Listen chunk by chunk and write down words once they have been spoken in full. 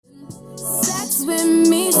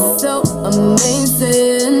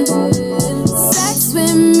amazing. Sex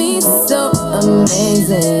with me so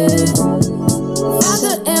amazing.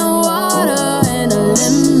 Vodka and water and a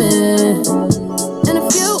lemon. And a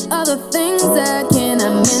few other things I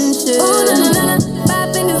cannot mention. Oh, na na na,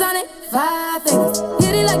 5 fingers on it, 5 fingers.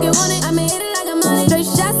 Hit it like you want it, I mean hit it like I'm on it. Straight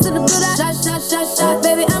shots to the blue dot, shot, shot, shot, shot.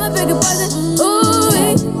 Baby, I'm a bigger poison. Ooh,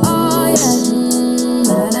 oh yeah.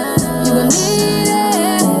 Na na na, you gon' need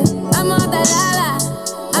it. I'm on that la la.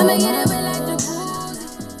 I'ma get it with like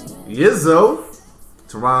jacuzzi. Yizzo,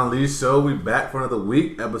 Teron Lee Show. We back for another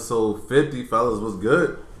week, episode 50, fellas. What's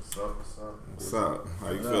good? What's up?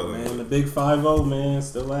 How you feeling? Man, the big 5-0, man,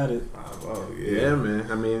 still at it. 5-0, Yeah,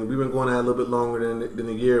 man. I mean, we've been going at it a little bit longer than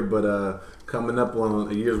a year, but coming up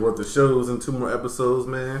on a year's worth of shows and 2 more episodes,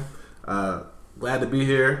 man. Glad to be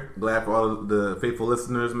here. Glad for all of the faithful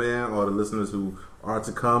listeners, man. All the listeners who are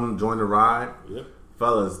to come, join the ride. Yep.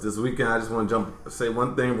 Fellas, this weekend I just want to say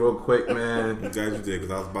one thing real quick, man. I'm glad you did, because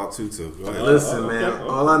I was about to too. Go ahead. Listen, man.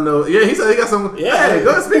 All I know, he said he got some. Yeah. Hey, go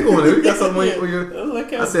ahead, speak on it. We got something on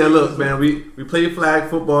your. I said, look, man, we played flag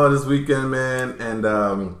football this weekend, man, and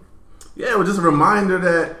it was just a reminder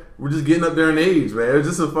that we're just getting up there in age, man. It was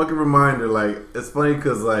just a fucking reminder. Like, it's funny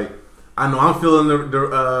because, like, I know I'm feeling the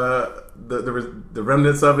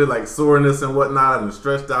remnants of it, like soreness and whatnot. I've been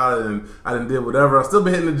stretched out and I done did whatever. I've still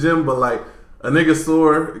been hitting the gym, but like. A nigga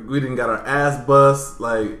sore, we didn't got our ass bust.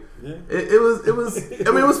 Like it was. I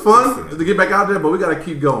mean, it was fun to get back out there, but we gotta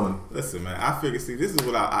keep going. Listen, man. I figured. See, this is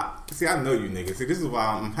what I know you niggas. See, this is why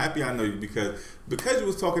I'm happy I know you because you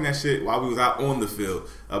was talking that shit while we was out on the field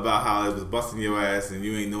about how it was busting your ass and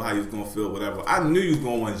you ain't know how you was gonna feel, whatever. I knew you was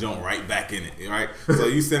gonna want to jump right back in it, right? So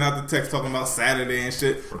you sent out the text talking about Saturday and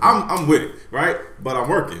shit. I'm with it, right? But I'm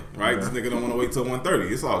working, right? This nigga don't want to wait till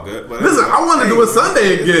 1:30. It's all good. But listen, I want to do it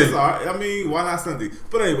Sunday again. It's all right. I mean, why not Sunday?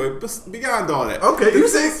 But anyway, beyond all that. Okay, you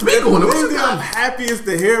say speak on it. The thing I'm happiest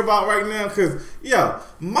to hear about right now, because,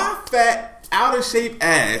 my fat, out of shape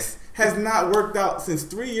ass has not worked out since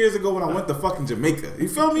 3 years ago when I went to fucking Jamaica. You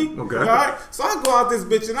feel me? Okay. All right? So I go out this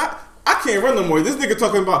bitch and I can't run no more. This nigga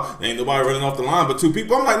talking about, ain't nobody running off the line but 2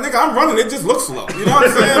 people. I'm like, nigga, I'm running. It just looks slow. You know what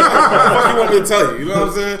I'm saying? Like, what the fuck you want me to tell you? You know what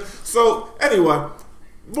I'm saying? So, anyway,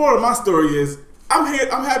 more of my story is,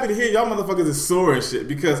 I'm happy to hear y'all motherfuckers is sore and shit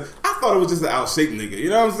because I thought it was just an out shape nigga. You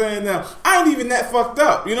know what I'm saying? Now, I ain't even that fucked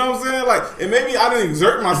up. You know what I'm saying? Like, and maybe I didn't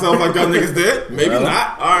exert myself like y'all niggas did. Maybe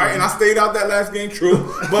not. All right. And I stayed out that last game, true.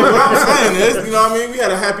 But what I'm saying is, you know what I mean? We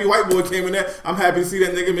had a happy white boy came in there. I'm happy to see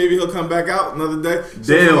that nigga. Maybe he'll come back out another day.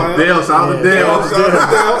 Dale, shout out to Dale.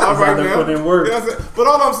 All right, man. Put in work. You know what I'm saying? But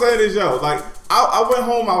all I'm saying is, like, I went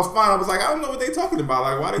home, I was fine. I was like, I don't know what they talking about.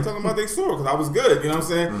 Like, why they talking about they sore? Because I was good, you know what I'm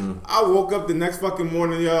saying? Mm-hmm. I woke up the next fucking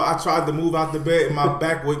morning, I tried to move out the bed and my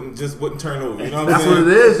back wouldn't turn over, you know what I'm saying? That's what it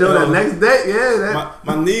is, that next day,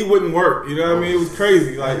 my knee wouldn't work, you know what I mean? It was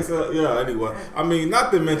crazy. Like, so, anyway. I mean,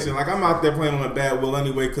 not to mention, like, I'm out there playing on a bad will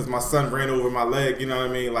anyway because my son ran over my leg, you know what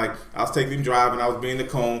I mean? Like, I was taking him driving, I was being the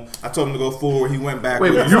cone. I told him to go forward, he went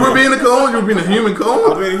backwards. Wait, you were being the cone? You were being a human cone? I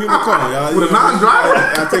was being a human cone, y'all. With a non-driver?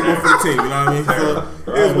 I take one for the team, you know what I mean? So,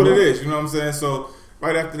 it is what it is, you know what I'm saying? So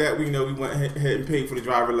right after that, we went ahead and paid for the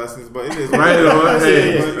driver lessons, but it is right. You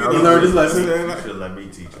learned this lesson. You should let me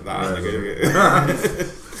teach you.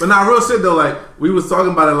 But now, real shit though, like we was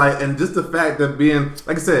talking about it, like, and just the fact that being,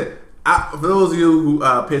 like I said, for those of you who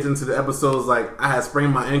pay attention to the episodes, like I had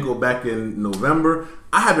sprained my ankle back in November.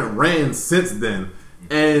 I haven't ran since then.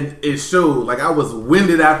 And it showed, like I was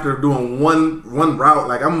winded after doing one route.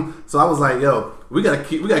 Like I was like, yo, we gotta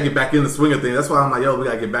get back in the swing of things. That's why I'm like, yo, we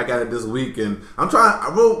gotta get back at it this week. And I'm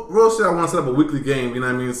trying, real shit. I want to set up a weekly game. You know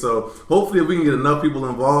what I mean? So hopefully, if we can get enough people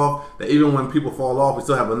involved, that even when people fall off, we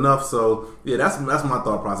still have enough. So yeah, that's my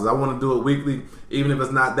thought process. I want to do it weekly, even if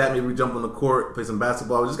it's not that. Maybe we jump on the court, play some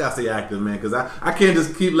basketball. We just gotta stay active, man, because I can't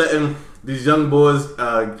just keep letting these young boys.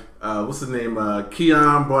 What's his name?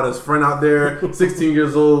 Keon brought his friend out there, 16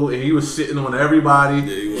 years old, and he was shitting on everybody.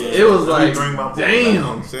 It was like,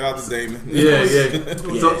 damn. Shout out to Damon. Yeah.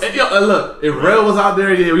 So, look, if Rel was out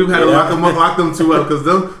there, we had to lock them two up because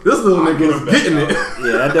this little nigga was getting it.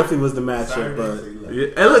 Yeah, that definitely was the matchup. But yeah.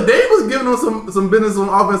 And look, Dave was giving him some business on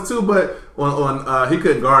offense too, but on he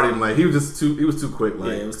couldn't guard him. Like he was too quick.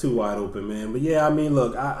 Like. Yeah, it was too wide open, man. But yeah, I mean,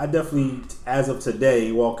 look, I definitely, as of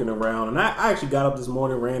today, walking around, and I actually got up this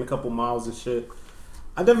morning, ran a couple miles and shit.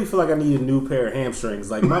 I definitely feel like I need a new pair of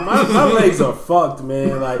hamstrings. Like my legs are fucked,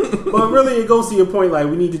 man. Like, but really, it goes to your point. Like,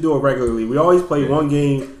 we need to do it regularly. We always play one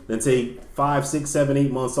game, then take 5, 6, 7,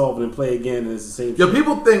 8 months off, and then play again, and it's the same. Yo,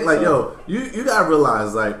 people think like, you gotta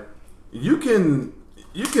realize like, you can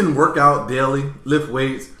work out daily, lift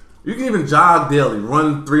weights. You can even jog daily,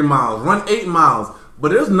 run 3 miles, run 8 miles.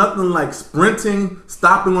 but there's nothing like sprinting,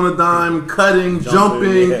 stopping on a dime, cutting,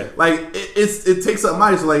 jumping. Yeah. Like it takes up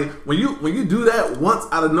my. So like when you do that once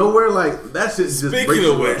out of nowhere, like that shit just. Speaking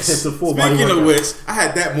of which, It's a full body speaking of workout. which, I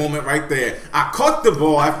had that moment right there. I caught the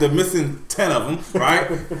ball after missing 10 of them. Right,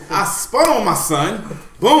 I spun on my son.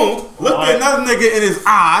 Boom! Looked at another nigga in his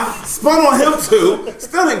eye. Spun on him too.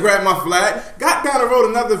 Still didn't grab my flag. Got down the road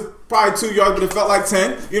another probably 2 yards, but it felt like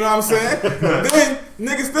 10. You know what I'm saying? Then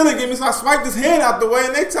niggas still didn't give me, so I swiped his hand out the way,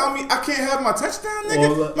 and they tell me I can't have my touchdown,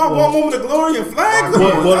 nigga. My one moment of glory and flag.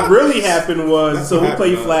 What really happened was, That's so what we play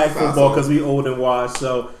happened, flag man. football because we old and washed.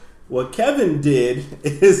 So what Kevin did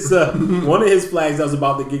is one of his flags that was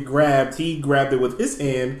about to get grabbed, he grabbed it with his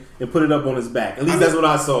hand and put it up on his back. At least that's what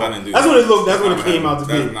I saw. I didn't do that's that. what it looked. That's That's what it not came what out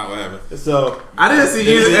to happened. be. That's not what happened. So I didn't see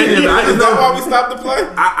either. Any of it. I Is just that why know. we stopped the play?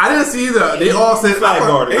 I didn't see either. They all said Flag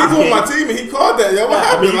guarded. He's on my team and he called that. Yo, what I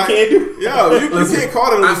happened? mean, you can't do. Yo, you can't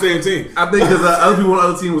call it on the same team. I think because other people on the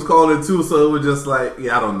other team was calling it too, so it was just like,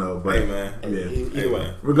 yeah, I don't know, but Hey, man. yeah. Hey,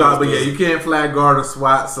 man. Regardless, but yeah, you can't flag guard or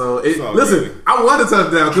SWAT. So all listen, good. I wanted a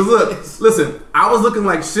touchdown because listen, I was looking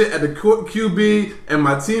like shit at the QB, and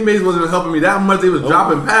my teammates wasn't helping me that much. They was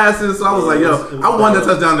dropping passes, so I was like, it yo, was I wanted a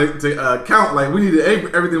bad. touchdown to count. Like we needed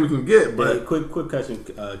everything we can get, but. Hey, quick question,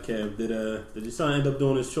 Kev. Did your son end up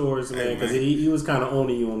doing his chores, man? Hey, Because man. he was kind of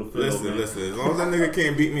owning you on the field, Listen, man. listen. As long as that nigga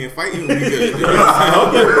can't beat me and fight you, we good. You know what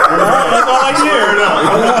I'm saying? That's all I hear.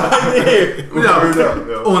 That's all I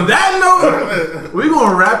hear. On that note, we're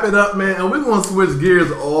gonna wrap it up, man, and we're gonna switch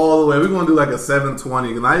gears all the way. We're gonna do like a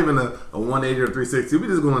 720, not even a 180 or 360. We're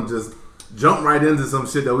just gonna just jump right into some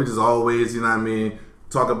shit that we just always, you know what I mean,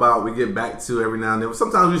 talk about. We get back to every now and then.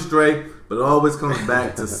 Sometimes we stray, but it always comes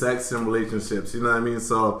back to sex and relationships. You know what I mean?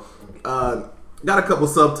 So, got a couple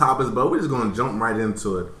subtopics, but we're just gonna jump right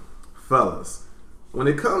into it, fellas. When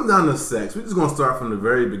it comes down to sex, we're just gonna start from the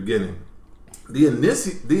very beginning. The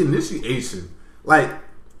initiation, like,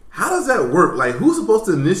 how does that work? Like, who's supposed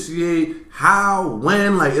to initiate? How?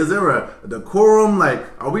 When? Like, is there a decorum? Like,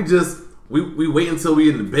 are we just we wait until we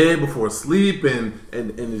in the bed before sleep, and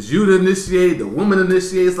it's you to initiate, the woman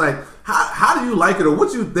initiates? Like, how do you like it, or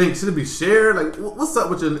what do you think? Should it be shared? Like, what's up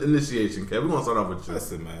with your initiation, Kev? We're gonna start off with you.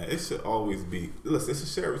 Listen, man, it should always be. Listen, it's a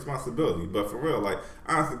shared responsibility. But for real, like,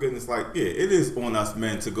 honest to goodness, like, yeah, it is on us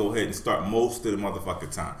men to go ahead and start most of the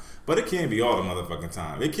motherfucking time. But it can't be all the motherfucking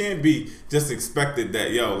time. It can't be just expected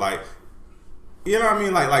that, yo, like, you know what I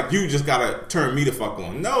mean? Like you just gotta turn me the fuck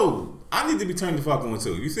on. No. I need to be turned the fuck on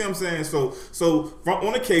too. You see what I'm saying? So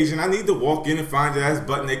on occasion, I need to walk in and find your ass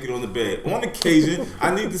butt naked on the bed. On occasion,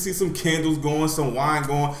 I need to see some candles going, some wine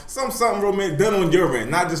going, something romantic done on your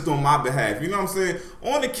end, not just on my behalf. You know what I'm saying?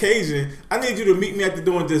 On occasion, I need you to meet me at the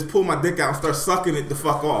door and just pull my dick out and start sucking it the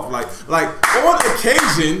fuck off. Like on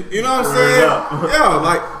occasion, you know what I'm saying? Yeah,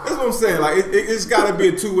 like that's what I'm saying. Like it's got to be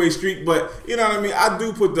a two-way street. But you know what I mean? I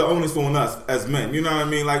do put the onus on us as men. You know what I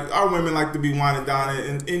mean? Like our women like to be wine and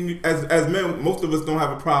dining, and as men, most of us don't have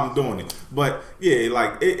a problem doing it. But yeah,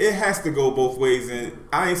 like it has to go both ways, and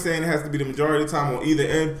I ain't saying it has to be the majority of the time on either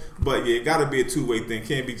end, but yeah, it got to be a two-way thing.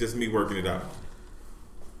 Can't be just me working it out.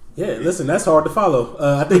 Yeah, listen, that's hard to follow.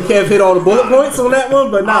 I think Kev hit all the bullet points on that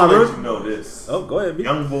one, but I'll nah, let bro. you know this. Oh, go ahead, B.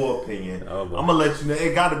 Young boy opinion. Oh, boy. I'm gonna let you know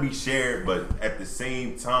it gotta be shared, but at the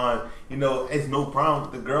same time, you know, it's no problem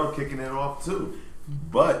with the girl kicking it off too.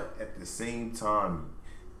 But at the same time,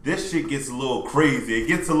 this shit gets a little crazy. It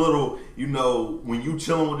gets a little, you know, when you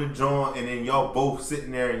chilling with a joint and then y'all both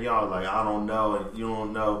sitting there and y'all like, I don't know, and you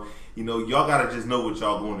don't know. You know, y'all gotta just know what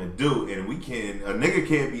y'all going to do, and a nigga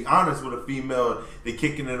can't be honest with a female. They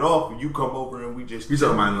kicking it off, and you come over and we just. You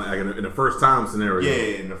talking about like in the first time scenario?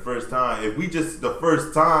 Yeah, in the first time. If we just the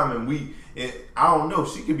first time and I don't know,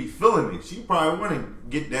 she could be feeling it. She probably want to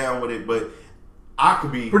get down with it, but I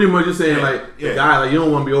could be Pretty much, you're saying the guy, like, you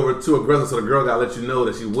don't want to be over too aggressive, so the girl gotta let you know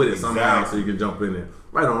that she with it somehow, Exactly. so you can jump in there.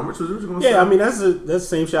 Right on, Rich. What you gonna say? Yeah, I mean that's the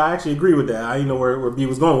same shit. I actually agree with that. I didn't know where B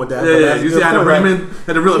was going with that. but Yeah, that's a you good see how the point, right? Raymond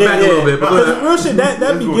had to reel it back a little bit. But Because real shit, that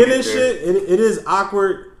Let's go beginning get there. shit, it is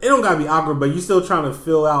awkward. It don't gotta be awkward, but you still trying to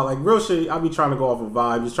fill out like real shit. I be trying to go off a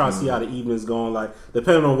vibe, just trying to see how the evening's going. Like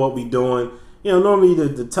depending on what we doing, you know, normally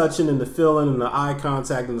the touching and the feeling and the eye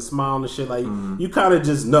contact and the smile and the shit, like you kind of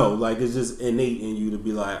just know, like it's just innate in you to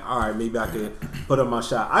be like, all right, maybe I could put up my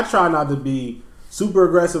shot. I try not to be super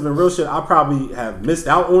aggressive and real shit. I probably have missed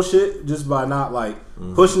out on shit just by not like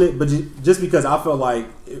pushing it, but just because I felt like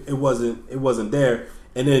it wasn't there.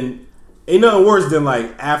 And then ain't nothing worse than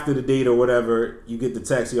like after the date or whatever, you get the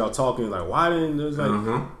text, y'all talking like, why didn't it was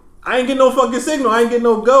like. I ain't get no fucking signal. I ain't get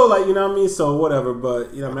no go. Like, you know what I mean? So, whatever.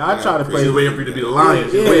 But, you know what I mean? I try to play. she's waiting for you to be the lion.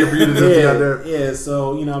 She's waiting for you to just be out there. Yeah,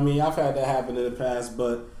 so, you know what I mean? I've had that happen in the past.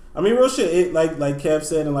 But I mean, real shit. It like Kev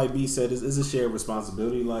said and like B said, it's a shared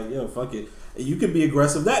responsibility. Like, yo, fuck it. You can be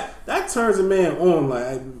aggressive. That turns a man on.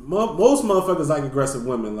 Like most motherfuckers like aggressive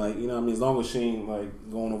women. Like, you know what I mean? As long as she ain't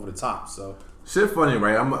like going over the top. So shit funny,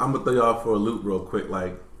 right? I'm gonna throw y'all for a loop real quick.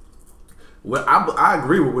 Like, I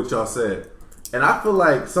agree with what y'all said, and I feel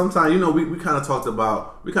like sometimes, you know, we kind of talked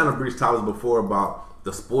about, we kind of breached topics before about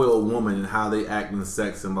the spoiled woman and how they act in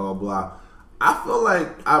sex and blah blah blah. I feel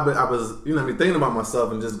like I was, you know, thinking about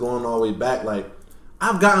myself and just going all the way back. Like,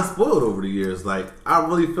 I've gotten spoiled over the years. Like, I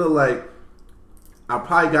really feel like I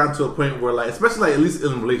probably gotten to a point where, like, especially like at least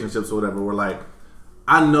in relationships or whatever, where like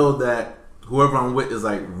I know that whoever I'm with is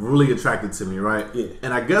like really attracted to me, right? Yeah.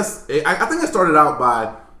 And I guess I think I started out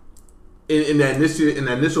by in that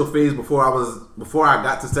initial phase before I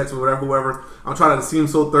got to sex with whoever. I'm trying to seem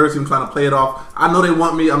so thirsty. I'm trying to play it off. I know they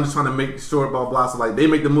want me. I'm just trying to make sure, blah blah. So like they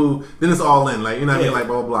make the move, then it's all in. Like, you know what I mean? Like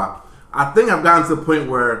blah blah. I think I've gotten to the point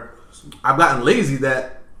where I've gotten lazy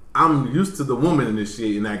that I'm used to the woman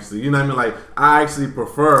initiating. Actually, you know what I mean? Like, I actually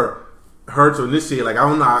prefer her to initiate. Like, I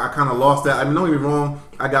don't know, I kind of lost that. I mean, don't get me wrong,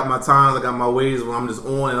 I got my times, I got my ways when I'm just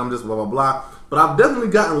on and I'm just blah blah blah. But I've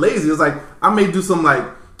definitely gotten lazy. It's like I may do some like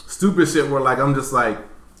stupid shit where like I'm just like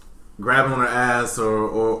grabbing on her ass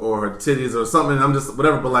or her titties or something, and I'm just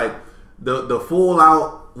whatever. But like the full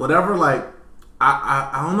out whatever, like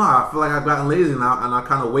I don't know. I feel like I've gotten lazy and I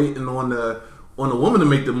kind of waiting on the woman to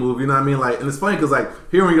make the move. You know what I mean? Like, and it's funny because like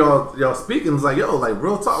hearing y'all speaking, it's like, yo, like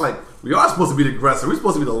real talk. Like, we are supposed to be the aggressor. We're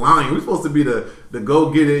supposed to be the lion. We're supposed to be the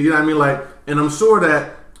go get it. You know what I mean? Like, and I'm sure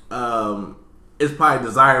that it's probably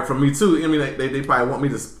desired from me too. I mean, like, they probably want me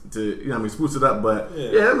to you know what I mean, spruce it up. But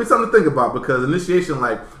yeah, I mean, something to think about, because initiation,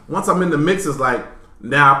 like once I'm in the mix, it's like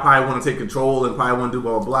now I probably want to take control and probably want to do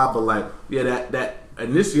blah blah blah. But like, yeah, that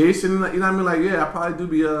initiation, you know what I mean? Like, yeah, I probably do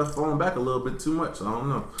be falling back a little bit too much. I don't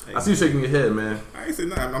know. Hey, I see you shaking your head, man. I ain't saying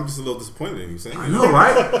nothing. I'm just a little disappointed in you saying. I know,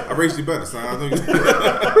 right? I raised you better, son. I know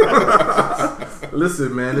you.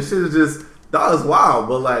 Listen, man, this shit is just, that was wild.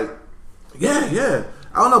 But like, yeah.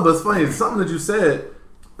 I don't know, but it's funny. It's something that you said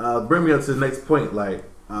bring me up to the next point. Like,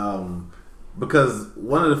 because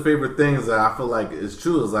one of the favorite things that I feel like is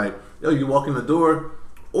true is like, yo, you walk in the door,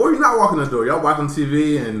 or you're not walking the door. Y'all watching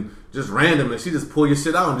TV and just random, and she just pull your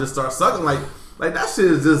shit out and just start sucking. Like that shit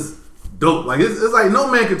is just dope. Like it's like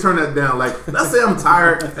no man can turn that down. Like, let's say I'm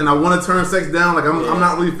tired and I want to turn sex down. Like I'm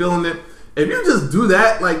not really feeling it. If you just do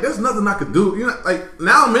that, like there's nothing I could do. You know, like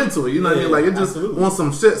now I'm into it. You know what I mean? Like it just wants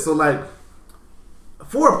some shit. So like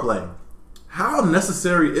foreplay, how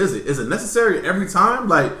necessary is it? Is it necessary every time?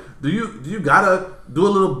 Like, do you gotta do a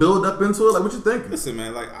little build up into it? Like, what you think? Listen,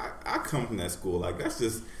 man. Like I come from that school. Like that's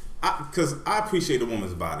just. Because I appreciate a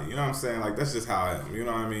woman's body, you know what I'm saying? Like, that's just how I am, you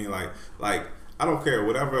know what I mean? Like I don't care,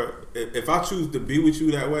 whatever. If I choose to be with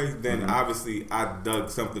you that way, then obviously I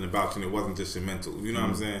dug something about you and it wasn't just your mental, you know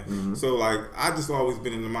what I'm saying? So, like, I just always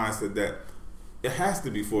been in the mindset that it has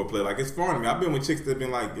to be foreplay. Like, it's fun to me. I've been with chicks that have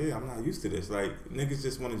been like, yeah, I'm not used to this. Like, niggas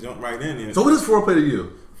just want to jump right in. And so what is foreplay to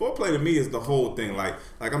you? Foreplay to me is the whole thing. Like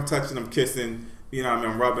I'm touching, I'm kissing. You know what I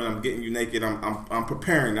mean? I'm rubbing, I'm getting you naked, I'm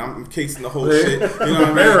preparing, I'm casing the whole shit. You know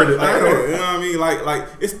what I mean? Like, you know what I mean? Like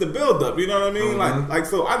it's the build up, you know what I mean? Like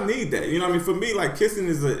so I need that. You know what I mean? For me, like kissing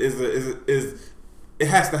is it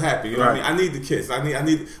has to happen, you know what I mean? I need the kiss. I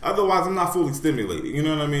need otherwise I'm not fully stimulated. You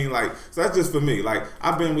know what I mean? Like, so that's just for me. Like,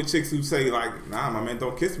 I've been with chicks who say like, nah, my man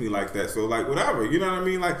don't kiss me like that. So like whatever, you know what I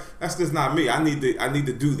mean? Like, that's just not me. I need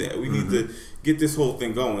to do that. We need to get this whole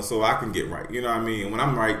thing going so I can get right. You know what I mean? And when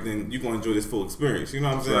I'm right, then you're gonna enjoy this full experience. You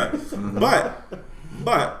know what I'm saying?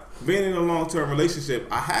 But being in a long-term relationship,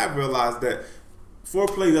 I have realized that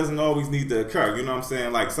foreplay doesn't always need to occur. You know what I'm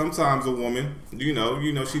saying? Like sometimes a woman, you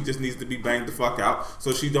know, she just needs to be banged the fuck out,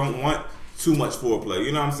 so she don't want too much foreplay.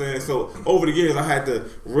 You know what I'm saying? So over the years, I had to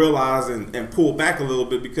realize and pull back a little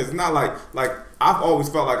bit, because it's not like I've always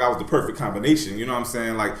felt like I was the perfect combination. You know what I'm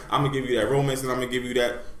saying? Like, I'm gonna give you that romance and I'm gonna give you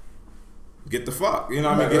that get the fuck, you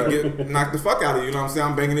know what I mean? Get knock the fuck out of you, you know what I'm saying?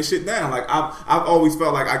 I'm banging this shit down. Like, I've always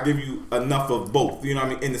felt like I give you enough of both, you know what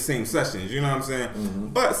I mean, in the same sessions, you know what I'm saying?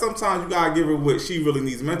 But sometimes you gotta give her what she really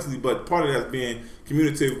needs mentally, but part of that's being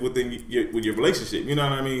communicative with your relationship, you know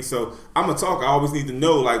what I mean? So I'm a talker. I always need to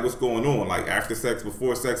know like what's going on, like after sex,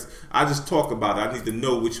 before sex. I just talk about it. I need to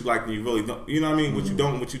know what you like and you really don't, you know what I mean? What you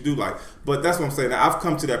don't and what you do like. But that's what I'm saying. Now, I've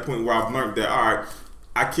come to that point where I've learned that, all right,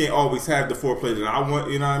 I can't always have the foreplay that I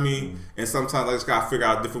want, you know what I mean? And sometimes I just gotta figure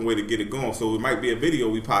out a different way to get it going. So it might be a video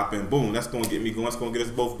we pop in, boom, that's gonna get me going, that's gonna get us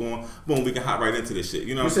both going, boom, we can hop right into this shit.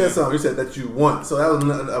 You know what I'm saying? You said something, you said that you want. So that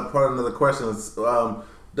was a part of another question. Does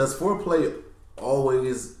foreplay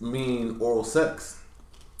always mean oral sex?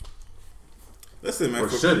 Listen, man. Or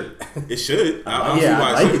should it? It should. I don't see Yeah,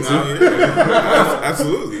 why I it like shouldn't.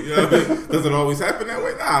 Absolutely. You know what I mean? Does it always happen that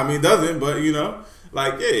way? Nah, I mean, it doesn't. But, you know,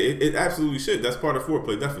 like, yeah, it absolutely should. That's part of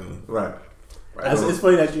foreplay, definitely. Right. It's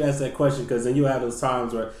funny that you asked that question because then you have those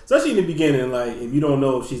times where, especially in the beginning, like if you don't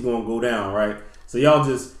know if she's going to go down, right? So y'all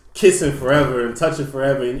just kissing forever and touching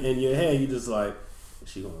forever, and in your head you just like, is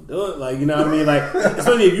she gonna do it? Like, you know what I mean? Like,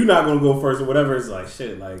 especially if you're not gonna go first or whatever, it's like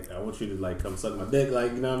shit. Like, I want you to like come suck my dick,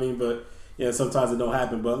 like, you know what I mean? But yeah, sometimes it don't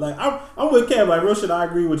happen. But like, I'm with Kev. Like, real shit, I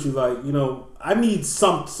agree with you. Like, you know, I need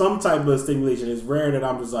some type of stimulation. It's rare that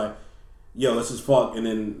I'm just like, yo, let's just fuck, and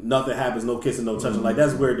then nothing happens, no kissing, no touching. Like,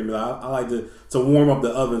 that's weird to me. I like to warm up the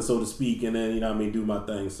oven, so to speak, and then, you know what I mean, do my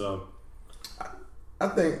thing. So I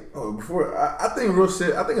think I think real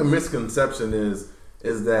shit. I think a misconception is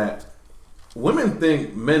that women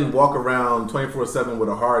think men walk around 24/7 with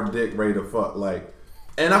a hard dick ready to fuck. Like,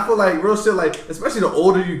 and I feel like real shit. Like, especially the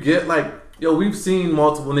older you get, like, yo, we've seen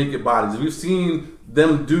multiple naked bodies. We've seen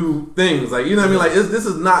them do things. Like, you know what I mean? Like, this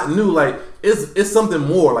is not new. Like, it's something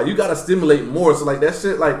more. Like, you gotta stimulate more. So like that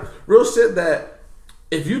shit, like real shit. That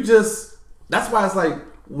if you just, that's why it's like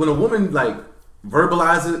when a woman like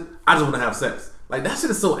verbalize it, I just want to have sex. Like, that shit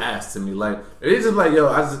is so ass to me. Like, it's just like, yo,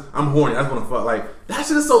 I'm horny. I just want to fuck. Like, that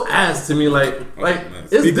shit is so ass to me. Like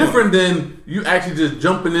it's different than you actually just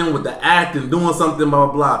jumping in with the act and doing something, blah,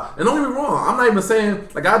 blah, blah. And don't get me wrong. I'm not even saying,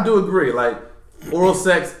 like, I do agree. Like, oral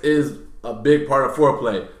sex is a big part of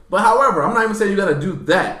foreplay. But however, I'm not even saying you got to do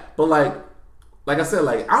that. But like I said,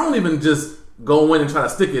 like, I don't even just go in and try to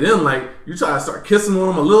stick it in. Like, you try to start kissing on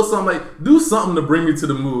them a little something. Like, do something to bring me to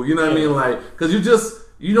the mood. You know what I mean? Like, because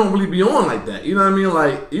you don't really be on like that. You know what I mean?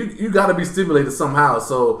 Like, you got to be stimulated somehow.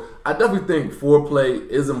 So I definitely think foreplay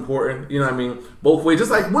is important. You know what I mean? Both ways.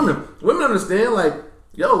 Just like women. Women understand, like,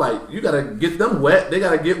 yo, like, you got to get them wet. They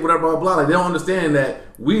got to get whatever, blah, blah. Like, they don't understand that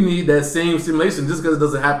we need that same stimulation just because it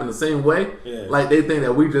doesn't happen the same way. Yeah. Like, they think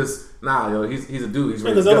that we just, nah, yo, he's a dude. He's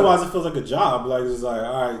because otherwise it feels like a job. Like, it's like,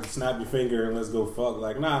 all right, snap your finger and let's go fuck.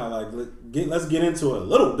 Like, nah, like, let's get into it a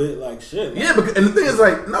little bit. Like, shit. Like, yeah, and the thing is,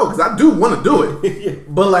 like, no, because I do want to do it. Yeah.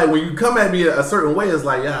 But, like, when you come at me a certain way, it's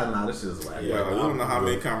like, yeah, nah, this shit is whack. Yeah, like, I don't know how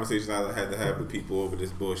many conversations I had to have with people over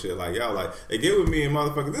this bullshit. Like, y'all, like, they get with me and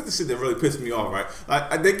motherfuckers. This is the shit that really pissed me off, right?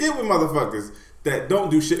 Like, they get with motherfuckers that don't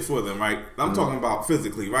do shit for them, right? I'm talking about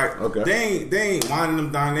physically, right? Okay. They ain't winding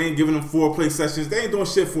them down. They ain't giving them foreplay sessions. They ain't doing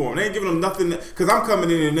shit for them. They ain't giving them nothing. Because I'm coming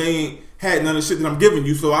in and they ain't had none of the shit that I'm giving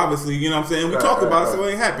you. So obviously, you know what I'm saying? We talk about it, so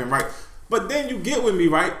it ain't happen, right? But then you get with me,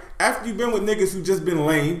 right? After you've been with niggas who just been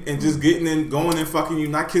lame and just getting in, going and fucking you,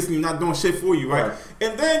 not kissing you, not doing shit for you, right?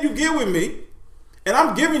 And then you get with me. And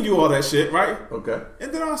I'm giving you all that shit, right? Okay.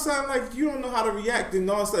 And then all of a sudden, like, you don't know how to react, and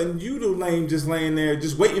all of a sudden, you the lame just laying there,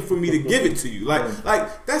 just waiting for me to give it to you. Like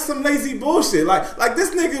that's some lazy bullshit. Like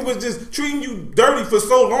this nigga was just treating you dirty for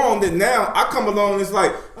so long that now I come along and it's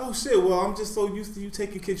like, oh shit, well, I'm just so used to you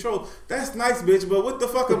taking control. That's nice, bitch, but what the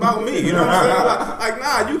fuck about me? You know what I'm saying? Like,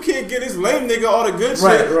 nah, you can't get this lame nigga all the good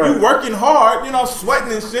shit. Right. You working hard, you know,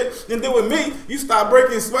 sweating and shit. And then with me, you start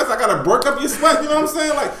breaking sweats. I gotta break up your sweat. You know what I'm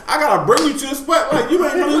saying? Like, I gotta bring you to the sweat. Like, you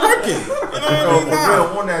ain't really working. You know what I mean?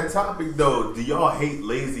 Nah. On that topic though, do y'all hate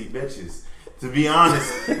lazy bitches? To be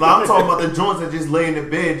honest, like, I'm talking about the joints that just lay in the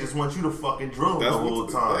bed, just want you to fucking drill the whole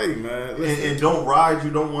time. Hey man, and don't ride,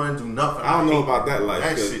 you don't want to do nothing. I don't know about that life.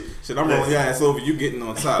 That shit, I'm rolling your ass over, you getting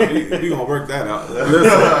on top. We gonna work that out.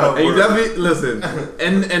 Listen,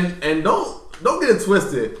 and don't get it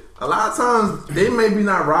twisted. A lot of times they may be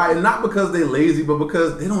not riding, not because they lazy, but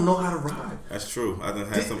because they don't know how to ride. That's true. I done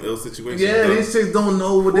had some ill situations. Yeah, these chicks don't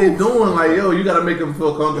know what they doing. Like, yo, you gotta make them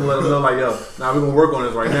feel comfortable. Let them know, like, yo, nah, we gonna work on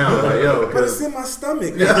this right now. Like, yo, but it's in my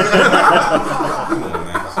stomach. Come on,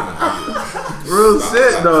 man. Real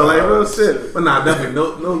shit, though. Like, real shit. But nah, definitely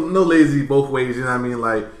no lazy both ways. You know what I mean?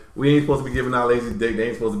 Like, we ain't supposed to be giving out lazy dick. They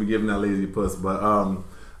ain't supposed to be giving out lazy puss. But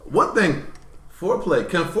one thing, foreplay.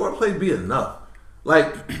 Can foreplay be enough?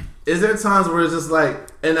 Like, is there times where it's just like,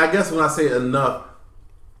 and I guess when I say enough,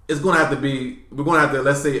 it's gonna have to be, we're gonna have to,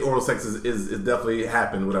 let's say oral sex is definitely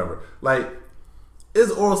happened, whatever. Like,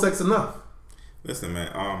 is oral sex enough? Listen,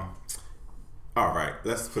 man, all right,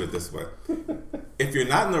 let's put it this way. If you're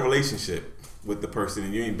not in a relationship with the person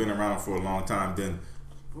and you ain't been around for a long time, then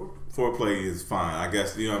foreplay is fine, I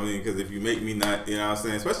guess, you know what I mean? Because if you make me nut, you know what I'm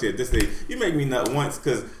saying, especially at this stage, you make me nut once,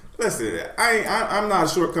 because listen, I'm not a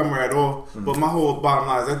short-comer at all, but my whole bottom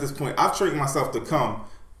line is at this point, I've trained myself to come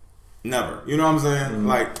never. You know what I'm saying?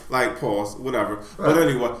 Like pause, whatever. Right. But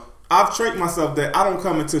anyway, I've trained myself that I don't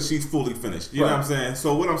come until she's fully finished. You know what I'm saying?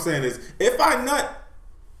 So what I'm saying is, if I nut,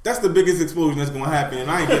 that's the biggest explosion that's going to happen, and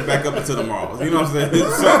I ain't getting back up until tomorrow. You know what I'm saying?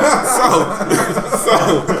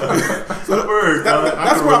 So word.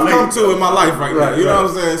 That's where I've come to in my life right now. You know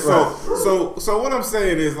what I'm saying? Right. So what I'm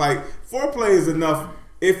saying is like foreplay is enough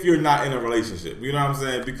if you're not in a relationship. You know what I'm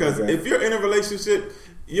saying? Because if you're in a relationship,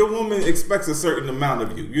 your woman expects a certain amount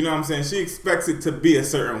of you. You know what I'm saying? She expects it to be a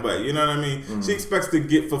certain way. You know what I mean? Mm-hmm. She expects to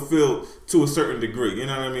get fulfilled to a certain degree. You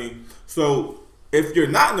know what I mean? So if you're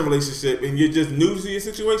not in a relationship and you're just new to your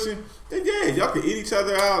situation, then yeah, y'all can eat each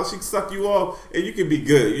other out. She can suck you off, and you can be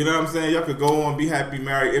good. You know what I'm saying? Y'all could go on, be happy,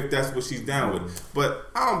 married if that's what she's down with.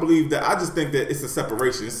 But I don't believe that. I just think that it's a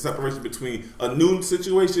separation. It's a separation between a new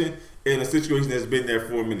situation and a situation that's been there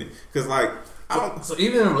for a minute. Because like, so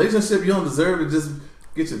even in a relationship, you don't deserve to just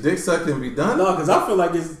get your dick sucked and be done? No, because I feel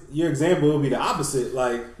like your example would be the opposite.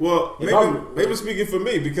 Like, well, maybe speaking for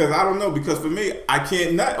me, because I don't know. Because for me, I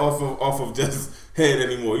can't nut off of just head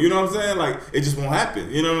anymore. You know what I'm saying? Like, it just won't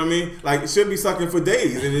happen. You know what I mean? Like, it should be sucking for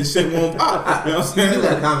days and this shit won't pop. You know what I'm saying? You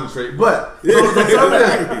gotta concentrate. But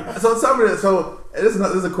so tell me this. So this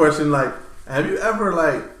is a question. Like, have you ever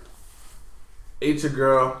like ate your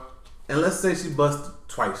girl, and let's say she bust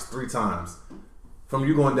twice, 3 times from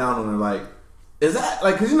you going down on her? Like, is that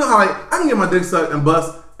like, cause you know how like I can get my dick sucked and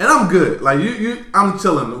bust and I'm good. Like I'm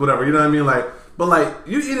chilling, whatever. You know what I mean? Like, but like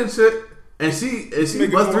you eating shit and she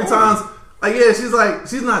bust 3 times. Like, yeah,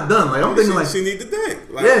 she's not done. Like, I'm thinking like she need the dick.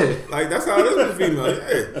 Like, yeah, like that's how it is with female.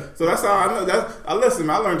 Yeah. So that's how I know. Listen,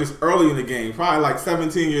 I learned this early in the game. Probably like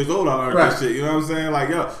 17 years old, I learned this shit. You know what I'm saying? Like,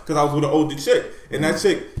 yo, because I was with an older chick, and that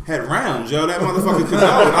chick had rounds, yo. That motherfucker could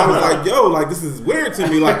know. And I was like, yo, like this is weird to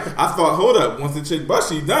me. Like, I thought, hold up, once the chick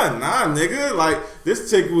bust, she done. Nah, nigga. Like, this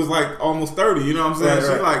chick was like almost 30. You know what I'm saying?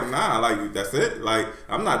 She like, nah, like that's it. Like,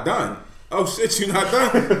 I'm not done. Oh shit, you not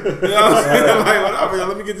done? You know what I'm saying? Like, whatever, yo,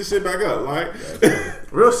 let me get this shit back up. Like,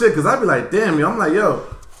 real shit, cause I'd be like, damn, yo, I'm like, yo,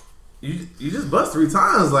 you just bust 3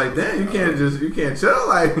 times. Like, damn, you can't chill.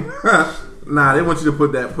 Like, nah, they want you to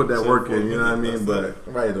put that work in. You know what I mean? But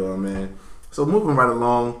right on, man. So moving right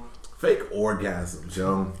along. Fake orgasms,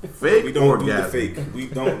 yo. We don't do the fake. We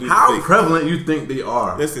don't do the fake. How prevalent you think they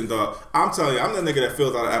are? Listen, dog. I'm telling you, I'm the nigga that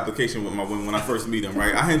fills out an application with my women when I first meet them,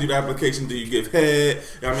 right? I hand you the application. Do you give head?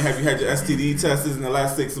 I mean, have you had your STD tests in the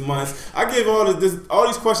last 6 months? I give all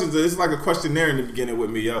these questions. It's like a questionnaire in the beginning with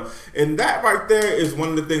me, yo. And that right there is one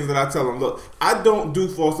of the things that I tell them. Look, I don't do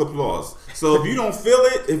false applause. So if you don't feel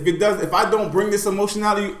it, if I don't bring this emotion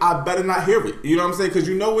out of you, I better not hear it. You know what I'm saying? Because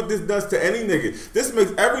you know what this does to any nigga. This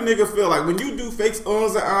makes every nigga feel like when you do fakes,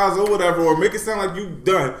 ums and ahs or whatever, or make it sound like you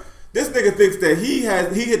done. This nigga thinks that he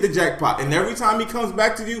hit the jackpot, and every time he comes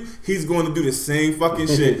back to you, he's going to do the same fucking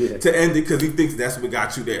shit to end it because he thinks that's what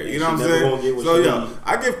got you there. You know what I'm saying? So yo,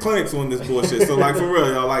 I give clinics on this bullshit. So like for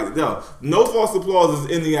real, yo, like yo, no false applause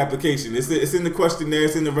is in the application. It's in the questionnaire,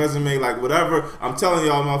 it's in the resume, like whatever. I'm telling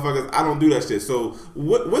y'all, motherfuckers, I don't do that shit. So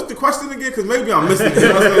what's the question again? Because maybe I'm missing it. You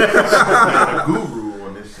know what I'm saying? Guru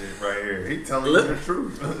on this shit right here. He telling you the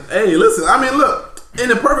truth. Hey, listen. I mean, look. In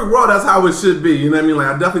the perfect world, that's how it should be. You know what I mean? Like,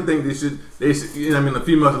 I definitely think they should. You know what I mean? The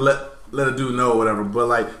female should let a dude know or whatever. But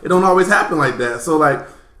like, it don't always happen like that. So like,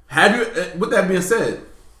 have you? With that being said,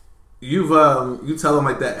 you tell them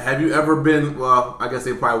like that. Have you ever been? Well, I guess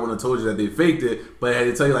they probably wouldn't have told you that they faked it, but had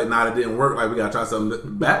they tell you like, nah, it didn't work. Like, we gotta try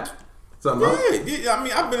something back. Something else? Yeah. I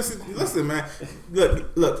mean, I've been. Listen, man.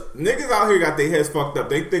 Look. Niggas out here got their heads fucked up.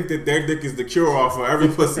 They think that their dick is the cure-all for every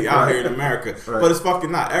pussy out here in America, but it's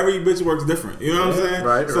fucking not. Every bitch works different. You know what I'm saying?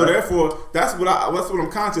 Right. So therefore, that's what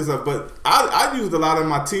I'm conscious of. But I used a lot of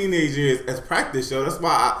my teenage years as practice, yo. That's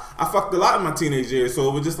why I fucked a lot in my teenage years. So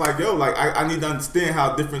it was just like, yo, like I need to understand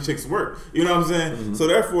how different chicks work. You know what I'm saying? Mm-hmm. So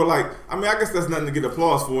therefore, like, I mean, I guess that's nothing to get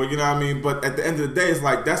applause for. You know what I mean? But at the end of the day, it's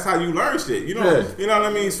like that's how you learn shit. You know? Yeah. You know what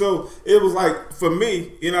I mean? So it was like, for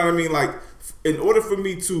me, you know what I mean? Like, in order for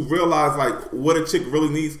me to realize, like, what a chick really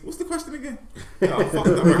needs. What's the question again? Oh, fuck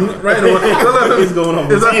that right on. It's going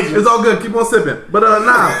on. It's all good. Keep on sipping. But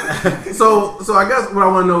so I guess what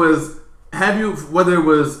I want to know is, have you, whether it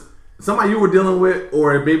was somebody you were dealing with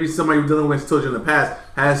or maybe somebody you were dealing with told you in the past,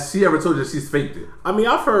 has she ever told you that she's faked it? I mean,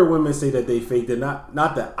 I've heard women say that they faked it. Not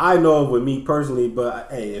that I know of with me personally, but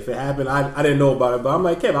hey, if it happened, I didn't know about it. But I'm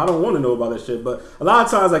like, Kevin, I don't want to know about that shit. But a lot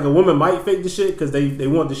of times, like, a woman might fake the shit because they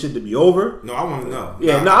want the shit to be over. No, I want to know.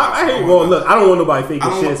 Yeah, I hate. Well, look, I don't want nobody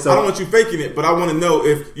faking shit. So I don't want you faking it, but I want to know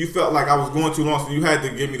if you felt like I was going too long, so you had to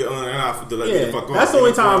give me the to let me the fuck off. That's the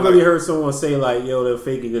only time I've really heard someone say like, yo, they're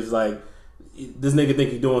faking. It's like, this nigga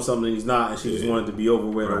think he's doing something and he's not, and she just wanted to be over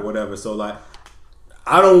with or whatever. So like,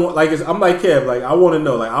 I don't like. I'm like Kev. Like, I want to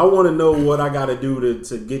know. Like, I want to know what I got to do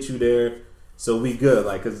to get you there, so we good.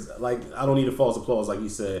 Like, cause like I don't need a false applause. Like you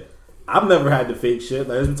said, I've never had to fake shit. Like,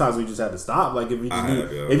 there's been times we just had to stop. Like, if you just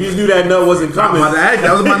have, if you just knew that nut wasn't coming.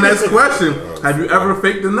 That was my next question. Have you ever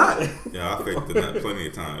faked a nut? Yeah, I faked the nut plenty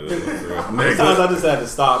of times. Sometimes I just had to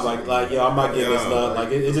stop. Like, yo, I'm not getting this nut. Like,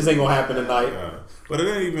 it just ain't gonna happen tonight. Yeah. But it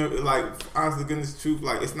ain't even, like, honestly, goodness truth,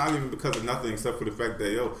 like, it's not even because of nothing except for the fact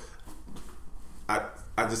that, yo,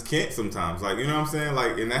 I just can't sometimes. Like, you know what I'm saying?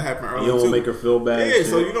 Like, and that happened earlier, You don't too. want to make her feel bad. Yeah,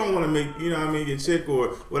 so you don't want to make, you know what I mean, your chick or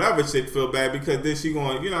whatever chick feel bad because then she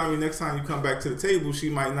going, you know what I mean, next time you come back to the table, she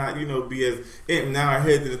might not, you know, be as, now her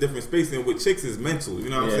head's in a different space. And with chicks is mental, you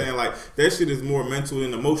know what I'm saying? Like, that shit is more mental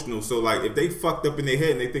and emotional. So, like, if they fucked up in their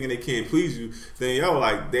head and they thinking they can't please you, then, yo,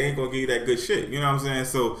 like, they ain't going to give you that good shit. You know what I'm saying?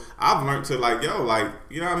 So, I've learned to, like, yo, like,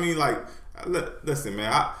 you know what I mean? Like, listen,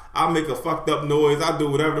 man, I'll make a fucked up noise. I'll do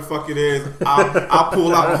whatever the fuck it is. I'll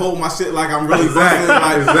pull out and hold my shit like I'm really busting.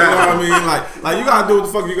 Like, you know what I mean? Like you gotta do what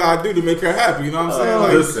the fuck you gotta do to make her happy. You know what I'm saying?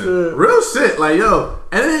 Like, listen, real shit. Like, yo,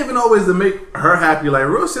 and it ain't even always to make her happy. Like,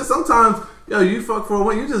 real shit. Sometimes, yo, you fuck for a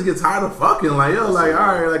while, you just get tired of fucking. Like, yo, like,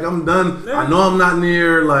 all right, like, I'm done. I know I'm not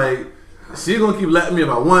near. Like, she gonna keep letting me if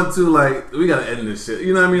I want to. Like, we gotta end this shit.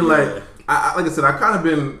 You know what I mean? Like, like I said, I kind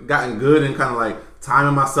of gotten good and kind of like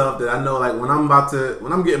timing myself that I know, like, when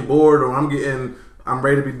I'm getting bored or when I'm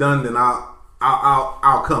ready to be done, then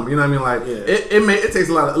I'll come. You know what I mean? Like, it takes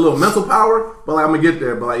a little mental power, but like, I'm gonna get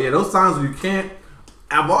there. But like, yeah, those times when you can't.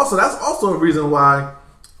 That's also a reason why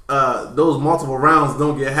those multiple rounds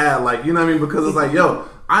don't get had. Like, you know what I mean? Because it's like, yo,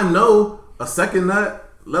 I know a second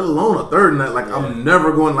nut, let alone a third nut. Like, I'm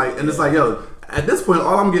never going like, and it's like, yo, at this point,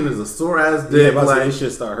 all I'm getting is a sore ass dick. Yeah, like, this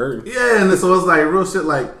shit start hurting. Yeah, and so it's like real shit.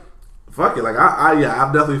 Like, fuck it, like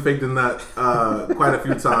I've definitely faked a nut quite a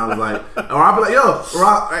few times, like, or I'll be like, yo, or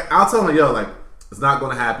I'll tell them, yo, like, it's not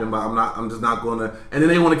gonna happen, but I'm just not gonna, and then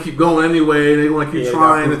they want to keep going anyway, they want to keep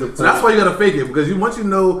trying, so that's why you gotta fake it, because once you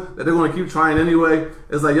know that they're gonna keep trying anyway,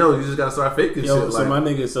 it's like, yo, you just gotta start faking shit. So like, my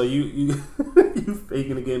nigga, so you you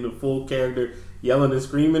faking to get into full character, yelling and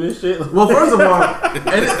screaming and shit. Well, first of all,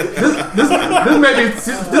 and this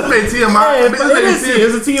may TMI.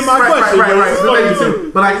 It's a TMI question.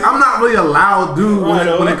 Right. But like, I'm not really a loud dude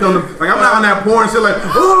when it comes to, like, I'm not on that porn shit like, like,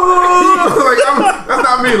 that's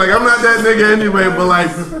not me. Like, I'm not that nigga anyway. But like,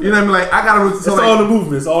 you know what I mean? Like, I gotta. It's all the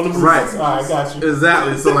movements. Right. All right, got you.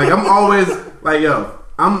 Exactly. So like, I'm always like, yo,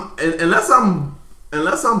 unless I'm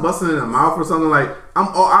busting in the mouth or something, like,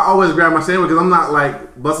 I always grab my shit because I'm not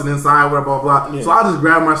like busting inside, whatever, blah blah. Yeah. So I just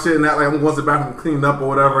grab my shit and act like I'm going to the bathroom cleaned up or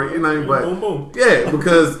whatever, you know. But boom. Yeah,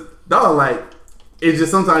 because dog, like, it's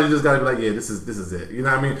just sometimes you just gotta be like, yeah, this is it. You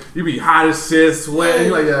know what I mean? You be hot as shit, sweating,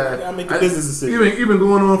 you're like, I make a business decision. You've been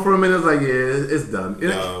going on for a minute. It's like, yeah, it's done.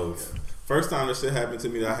 Yo, first time this shit happened to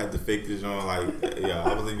me, that I had to fake this on, like, yeah,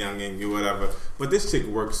 I was a youngin', whatever. But this chick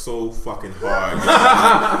worked so fucking hard.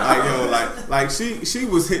 Like she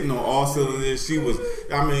was hitting on all cylinders. She was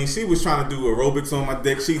trying to do aerobics on my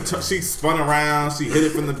dick. She spun around. She hit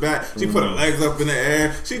it from the back. She put her legs up in the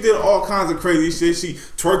air. She did all kinds of crazy shit. She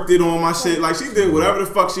twerked it on my shit. Like, she did whatever the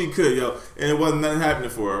fuck she could, yo. And it wasn't nothing happening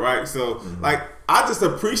for her, right? So, like, I just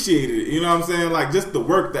appreciated it. You know what I'm saying? Like, just the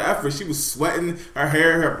work, the effort. She was sweating. Her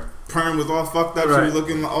hair, her perm was all fucked up. Right. She was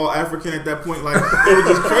looking all African at that point. Like, it was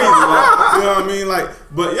just crazy. Like, you know what I mean? Like,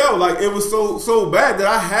 but yo, like, it was so bad that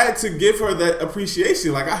I had to give her that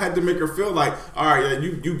appreciation. Like, I had to make her feel like, all right, yeah,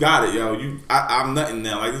 you got it, yo. I'm nothing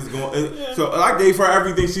now. Like, this is going. So I gave her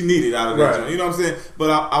everything she needed out of that. Right. You know what I'm saying? But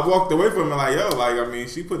I walked away from it like, yo, like, I mean,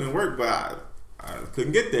 she put in work, but I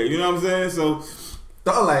couldn't get there. You know what I'm saying? So,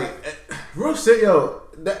 like, real shit, yo.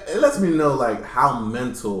 It lets me know, like, how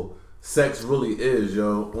mental sex really is,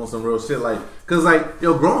 yo, on some real shit. Like, cause like,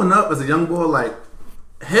 yo, growing up as a young boy, like,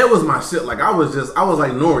 head was my shit. Like, I was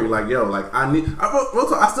like Nori, like, yo, like,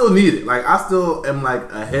 I still need it. Like, I still am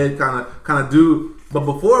like a head kind of dude. But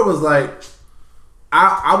before it was like,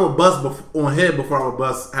 I would bust on head before I would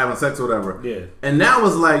bust having sex or whatever. Yeah. And now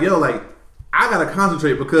it's like, yo, like, I gotta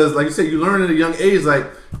concentrate because, like you said, you learn at a young age, like,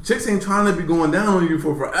 chicks ain't trying to be going down on you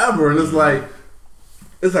for forever, and it's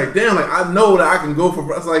like, damn, like, I know that I can go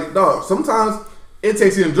for. It's like, dog, sometimes it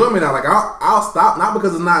takes the enjoyment out. Like, I'll stop, not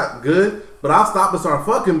because it's not good, but I'll stop and start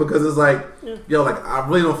fucking because it's like, yo, like, I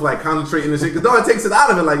really don't feel like concentrating and shit. Because dog, it takes it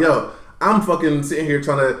out of it. Like, yo, I'm fucking sitting here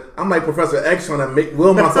I'm like Professor X trying to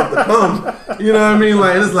will myself to come. You know what I mean?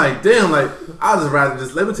 Like, and it's like, damn, like, I'd just rather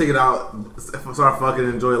just let me take it out, start fucking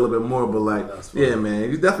and enjoy it a little bit more. But like, yeah,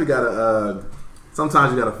 man, you definitely gotta.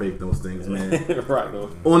 Sometimes you gotta fake those things, man. Right.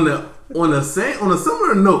 On a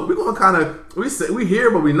similar note, we're gonna kind of we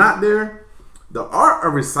here, but we not there. The art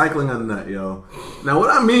of recycling a nut, yo. Now, what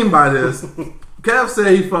I mean by this, Kev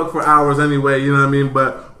said he fucked for hours anyway. You know what I mean?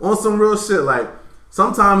 But on some real shit, like,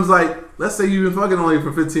 sometimes, like let's say you've been fucking only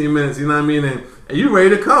for 15 minutes, you know what I mean, and you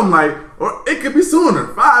ready to come, like, or it could be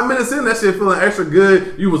sooner. 5 minutes in, that shit feeling extra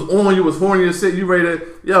good. You was on, you was horny and shit. You ready to,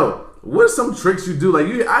 yo. What are some tricks you do? Like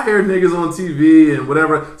I hear niggas on TV and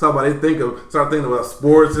whatever talk about start thinking about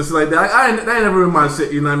sports and shit like that. That ain't never been my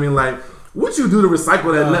shit. You know what I mean? Like, what you do to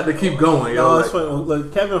recycle that nut to keep going? Yo, it's funny.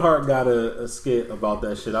 Look, Kevin Hart got a skit about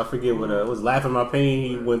that shit. I forget what it was. Laughing My Pain.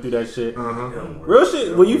 He went through that shit. Real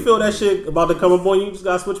shit. When you feel that shit about to come up on you, you just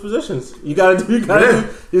gotta switch positions. You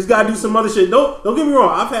just gotta do some other shit. Don't get me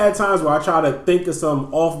wrong. I've had times where I try to think of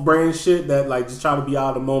some off-brand shit that like just try to be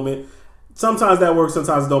out of the moment. Sometimes that works,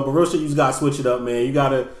 sometimes it don't. But real shit, you just gotta switch it up, man. You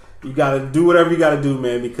gotta do whatever you gotta do,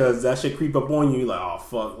 man, because that shit creep up on you. You're like, oh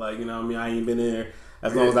fuck, like, you know what I mean? I ain't been in there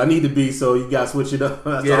as long as I need to be, so you gotta switch it up.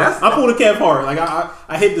 I pulled a Kev Hart. Like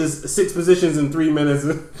I hit this 6 positions in 3 minutes.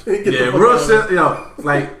 Real shit, yo,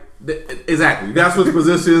 like. Exactly. You gotta switch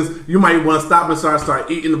positions. You might want to stop and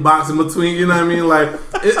start eating the box in between. You know what I mean? Like,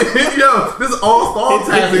 yo, this is all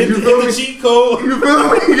tactics. You feel me? Cheat code. You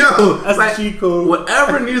feel me? Yo, that's like cheat code.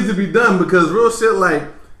 Whatever needs to be done, because real shit, like,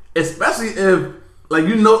 especially if, like,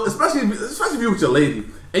 you know, especially if you're with your lady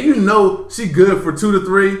and you know she good for 2 to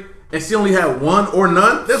 3 and she only had 1 or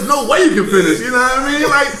none. There's no way you can finish. You know what I mean?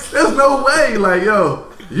 Like, there's no way. Like, yo,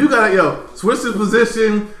 you gotta switch the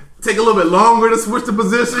position. Take a little bit longer to switch the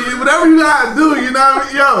position. Whatever you gotta do, you know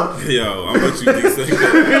what I mean? Yo, I'm what you think.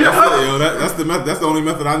 That's the method. That's the only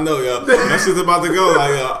method I know, yo. That shit's about to go.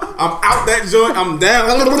 Like, I'm out that joint. I'm down.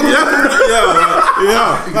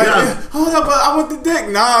 Hold up, I want the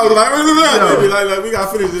dick. Nah, like we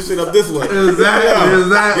gotta finish this shit up this way.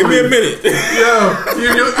 Exactly. Give me a minute.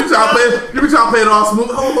 You try to play it all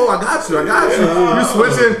smooth. Oh, I got you. You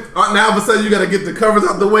switching. Now all of a sudden you gotta get the covers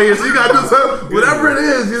out the way, so you gotta do something. Whatever it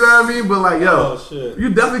is, you know what I mean? But like, yo, you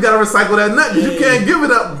definitely gotta recycle that nut because you can't give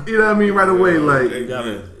it up. You know what I mean? Right away, like you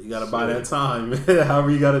gotta buy that time.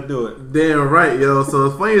 However you gotta do it. Damn right, yo. So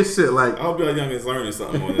it's funny as shit. Like, I hope y'all youngins learning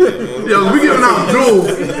something on this. Yo, we giving out jewels.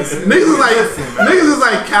 Niggas is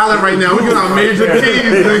like Khaled right now. We giving out major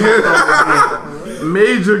keys, nigga.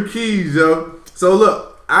 Major keys, yo. So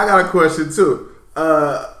look, I got a question too.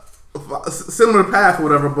 Similar path or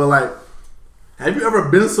whatever, but like, have you ever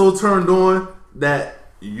been so turned on that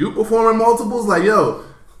you performing multiples? Like, yo,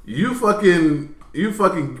 you fucking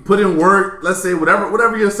put in work. Let's say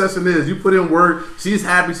whatever your session is, you put in work. She's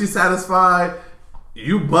happy, she's satisfied.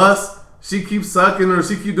 You bust, she keeps sucking or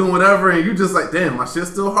she keep doing whatever, and you just like, damn, my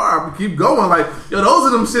shit's still hard. But keep going. Like, yo, those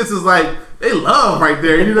are them shits is like they love right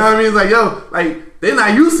there. You know what I mean? It's like, yo, like they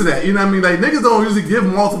not used to that. You know what I mean? Like niggas don't usually give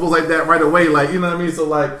multiples like that right away. Like, you know what I mean? So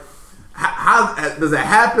like, how does that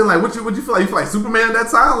happen? Like, what you feel like? You feel like Superman at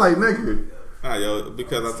that time? Like, nigga. Nah, yo,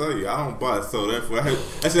 because I tell you, I don't bust, so therefore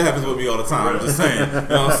that shit happens with me all the time. I'm just saying, you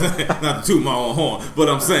know what I'm saying? Not to toot my own horn, but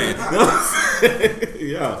I'm saying, you know what I'm saying?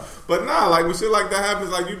 Yeah. But nah, like when shit like that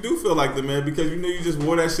happens, like you do feel like the man because you know you just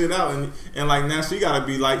wore that shit out, and like now she gotta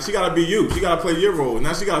be you, she gotta play your role.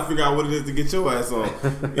 Now she gotta figure out what it is to get your ass on.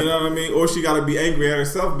 You know what I mean? Or she gotta be angry at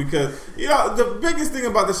herself because you know the biggest thing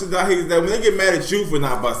about this shit that I hate is that when they get mad at you for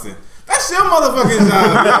not busting. That's your motherfucking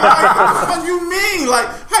job. Like, what you mean? Like,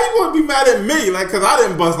 how you gonna be mad at me? Like, cause I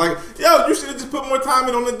didn't bust. Like, yo, you should have just put more time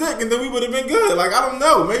in on the dick, and then we would have been good. Like, I don't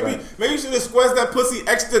know. Maybe you should have squeezed that pussy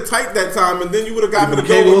extra tight that time, and then you would have got me to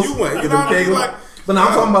go when you went. You know what I mean? Like, but now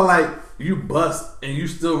I'm talking about like you bust and you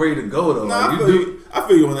still ready to go though. Nah, like, I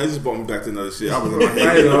feel you on that. It just brought me back to another shit. I was in my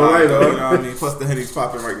head. You know what I mean? Plus the Henny's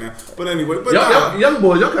popping right now. But anyway, young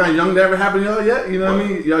boys, y'all kind of young. That ever happened to y'all yet? You know what I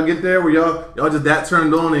mean? Y'all get there where y'all just that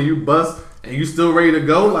turned on and you bust. And you still ready to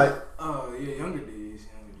go? Like, oh yeah, younger days.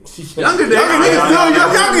 Younger days, niggas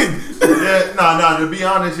still young. Yeah, nah. To be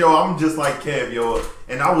honest, yo, I'm just like Kev, yo,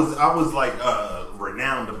 and I was like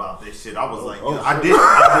renowned about this shit. I was like, I did.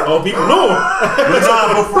 Oh, people know.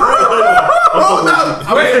 But for real. Hold up.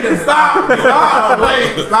 Wait, stop.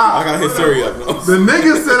 I gotta hit Siri up. The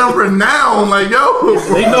niggas said I'm renowned. Like, yo.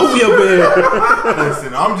 They know we up there.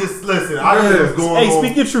 Listen, I just was going on. Hey,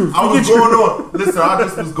 speak your truth. Listen, I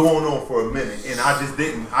just was going on for a minute, and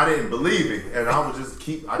I didn't believe it, and I just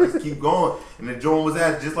keep going, and the joint was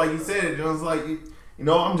at just like you said. It was like, you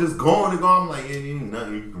know, I'm just going to go. I'm like, ain't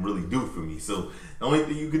nothing you can really do for me. So the only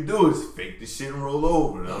thing you could do is fake the shit and roll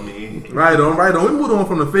over. I mean, right on. We moved on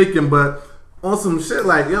from the faking, but on some shit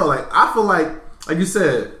like, yo, like I feel like you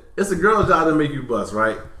said, it's a girl's job to make you bust,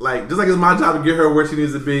 right? Like just like it's my job to get her where she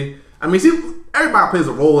needs to be. I mean, everybody plays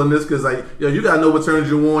a role in this because, like, yo, you gotta know what turns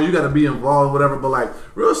you on, you gotta be involved, whatever. But like,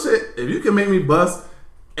 real shit, if you can make me bust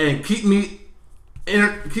and keep me on, you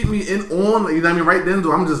know what I mean, right then,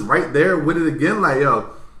 so I'm just right there with it again. Like,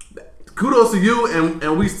 yo, kudos to you,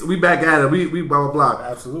 and we back at it. We blah blah blah.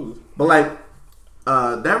 Absolutely. But like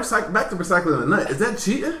that back to recycling a nut. Is that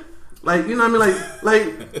cheating? Like, you know what I mean?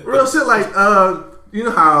 Like real shit. Like you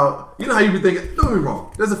know how you be thinking. Don't get me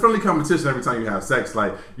wrong. There's a friendly competition every time you have sex.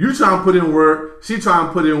 Like you try and put in work, she try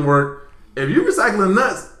and put in work. If you recycling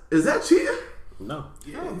nuts, is that cheating? No,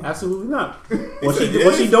 absolutely not. What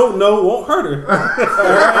she don't know won't hurt her.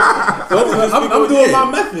 I'm doing my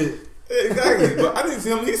method. Exactly, but I didn't see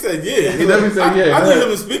him. He said yeah. He definitely said yeah. I need him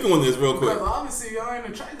to speak on this real quick. Because obviously y'all ain't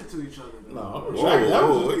attracted to each other. No,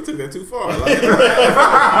 Whoa, he took that too far. Like,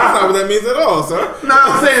 that's not what that means at all, sir. No,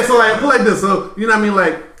 I'm saying so like put like this. So you know what I mean?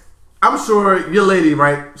 Like I'm sure your lady,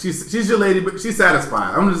 right? She's your lady, but she's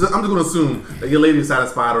satisfied. I'm just gonna assume that your lady is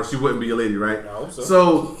satisfied, or she wouldn't be your lady, right? I hope so.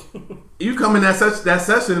 So you come in that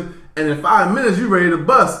session, and in 5 minutes you ready to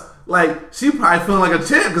bust. Like she probably feeling like a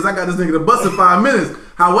champ because I got this nigga to bust in 5 minutes.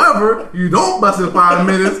 However, you don't bust in 5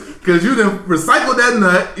 minutes because you didn't recycle that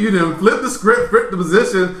nut. You didn't flip the script, flip the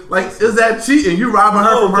position. Like, is that cheating? You robbing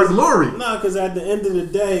her from her glory? No, because at the end of the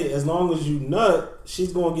day, as long as you nut,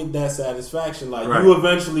 she's gonna get that satisfaction. Like Right. you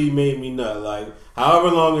eventually made me nut. Like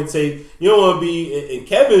however long it take, you don't want to be in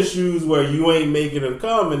Kevin's shoes where you ain't making him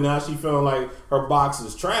come, and now she feeling like her box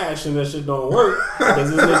is trash and that shit don't work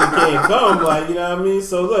because this nigga can't come. Like, you know what I mean?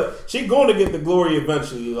 So look, she going to get the glory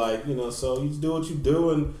eventually. Like, you know, so you just do what you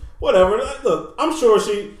do and whatever. Like, look, I'm sure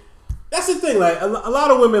she. That's the thing, like a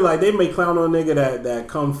lot of women, like they may clown on a nigga that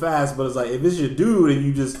come fast, but it's like if it's your dude and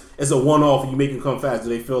you just it's a one off and you make him come fast, do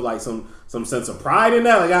they feel like some sense of pride in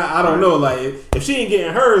that? Like I don't know, like if she ain't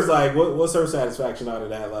getting hers, like what's her satisfaction out of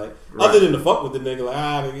that? Like other than the fuck with the nigga, like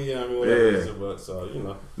nigga, you know what I mean, whatever. Yeah. But so you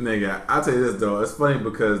know, Nigga, I'll tell you this though, it's funny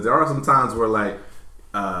because there are some times where like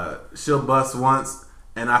she'll bust once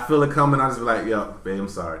and I feel it coming, I just be like, yo, babe, I'm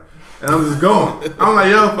sorry. And I'm just going. I'm like,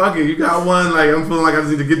 yo, fuck it. You got one. Like, I'm feeling like I just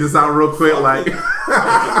need to get this out real quick. Like,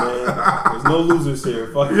 there's no losers here.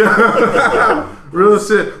 Fuck real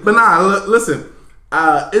shit. But nah, listen.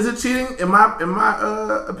 Is it cheating? In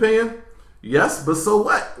my opinion, yes. But so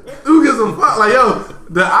what? Who gives a fuck? Like, yo,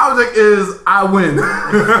 the object is I win.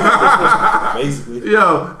 Basically,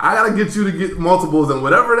 Yo, I gotta get you to get multiples, and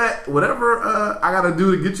whatever I gotta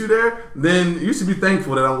do to get you there, then you should be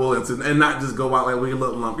thankful that I'm willing to, and not just go out like we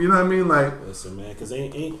little lump. You know what I mean? Like, listen, man, because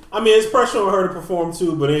ain't. I mean, it's pressure on her to perform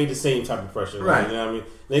too, but it ain't the same type of pressure, Right. You know what I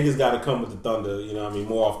mean? Niggas got to come with the thunder. You know what I mean?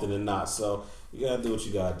 More often than not. So you gotta do what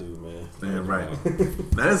you gotta do, man. man, right.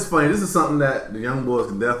 That is funny. This is something that the young boys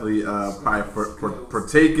can definitely probably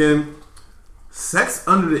partake in. Sex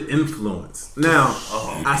under the influence. Now,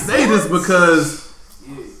 I say this because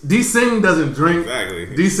D-Sing doesn't drink.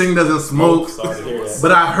 Exactly. D-Sing doesn't smoke. Sorry to hear that.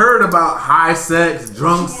 But I heard about high sex,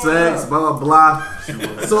 drunk sex, blah blah blah.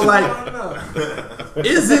 So like,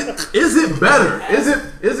 is it better?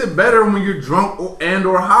 Is it better when you're drunk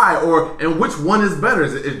or high, and which one is better?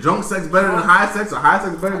 Is drunk sex better than high sex, or high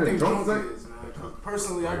sex better I than think drunk drunk sex? is, man.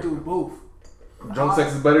 Personally, I do both. Drunk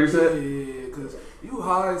sex is better, you said? Yeah, because you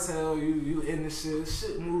high as hell, you in the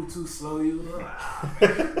shit move too slow, you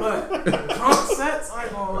but drunk sex, I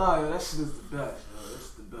ain't gonna lie, that shit is the best, yo. That's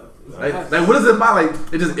the best. Like what is it about?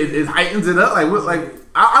 Like it heightens it up. Like what? Like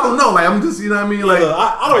I don't know. Like I'm just, you know what I mean? Like Look,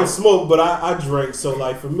 I don't smoke, but I drink. So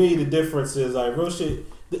like for me, the difference is like real shit.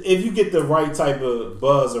 If you get the right type of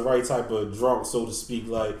buzz or right type of drunk, so to speak,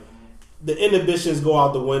 like the inhibitions go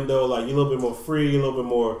out the window. Like you're a little bit more free, a little bit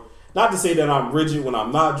more. Not to say that I'm rigid when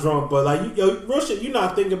I'm not drunk, but like real shit, you're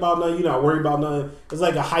not thinking about nothing, you're not worried about nothing. It's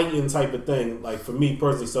like a heightened type of thing, like for me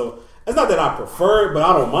personally. So it's not that I prefer it, but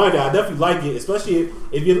I don't mind it. I definitely like it, especially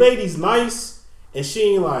if your lady's nice and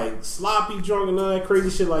she ain't like sloppy drunk and all that crazy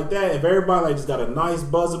shit like that. If everybody like just got a nice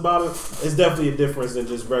buzz about it, it's definitely a difference than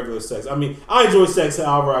just regular sex. I mean, I enjoy sex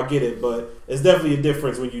however I get it, but it's definitely a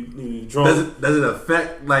difference when you drunk. does it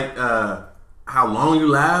affect like how long you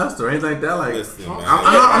last or anything like that? Like Listen, man.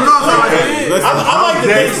 I'm not like, I like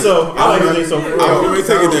to think so. I like to think so. Let me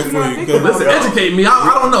take it there for you. 'Cause listen, educate me.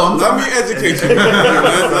 I don't know. Let me educate you.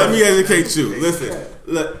 Let me educate you. Listen,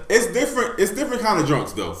 look, it's different. It's different kind of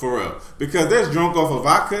drunks though, for real. Because there's drunk off of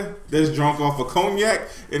vodka, there's drunk off of cognac,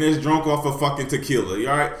 and there's drunk off of fucking tequila. You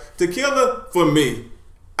alright? Tequila for me,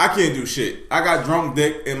 I can't do shit. I got drunk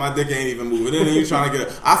dick and my dick ain't even moving. And then you trying to get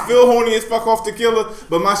up. I feel horny as fuck off tequila,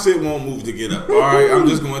 but my shit won't move to get up. All right, I'm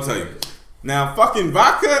just gonna tell you. Now, fucking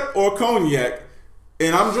vodka or cognac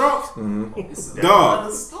and I'm drunk, It's dog.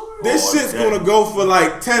 another story. This shit's gonna go for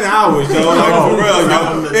like 10 hours, yo. Like for real,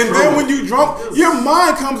 yo. And then when you drunk, your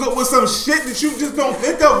mind comes up with some shit that you just don't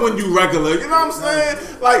think of when you regular. You know what I'm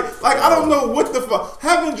saying? Like I don't know what the fuck.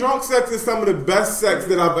 Having drunk sex is some of the best sex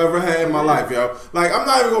that I've ever had in my life, yo. Like I'm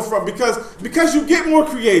not even gonna front because you get more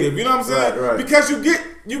creative. You know what I'm saying? Right. Because you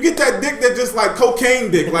get that dick that just like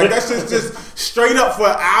cocaine dick. Like that shit's just straight up for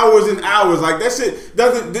hours and hours. Like that shit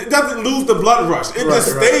doesn't lose the blood rush. It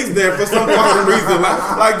just stays there for some fucking reason.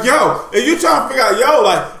 Like yo, and you trying to figure out, yo,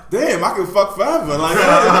 like, damn, I can fuck forever. Like,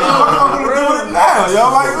 I'm gonna do it now,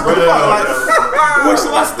 yo. Like, what the fuck? Like, where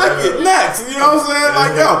should I stick it next? You know what I'm saying?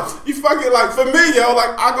 Like, yo, you fucking, like, for me, yo,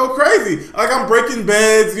 like, I go crazy. Like, I'm breaking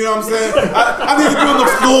beds, you know what I'm saying? I need to be on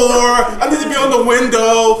the floor. I need to be on the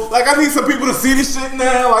window. Like, I need some people to see this shit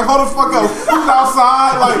now. Like, hold the fuck up. Who's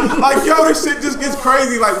outside? Like, yo, this shit just gets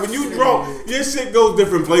crazy. Like, when you drunk, your shit goes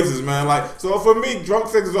different places, man. Like, so for me,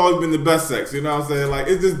 drunk sex has always been the best sex. You know what I'm saying? Like,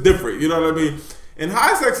 it's just different. You know what I mean? And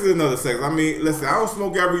high sex is another sex. I mean, listen, I don't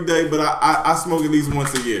smoke every day, but I smoke at least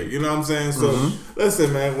once a year. You know what I'm saying? So,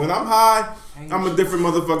 listen, man, when I'm high, I'm a different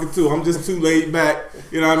motherfucker too. I'm just too laid back.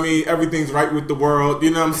 You know what I mean? Everything's right with the world.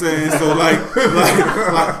 You know what I'm saying? So like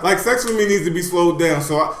sex with me needs to be slowed down.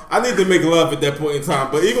 So I need to make love at that point in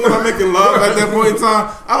time. But even when I'm making love at that point in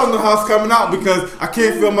time, I don't know how it's coming out because I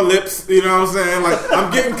can't feel my lips. You know what I'm saying? Like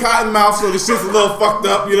I'm getting cotton mouth, so the shit's a little fucked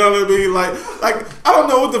up. You know what I mean? Like I don't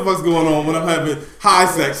know what the fuck's going on when I'm having high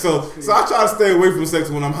sex. So I try to stay away from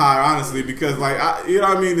sex when I'm high, honestly, because you know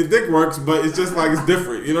what I mean? The dick works, but it's just like it's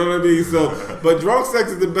different. You know what I mean? So. But drunk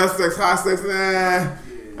sex is the best sex. High sex,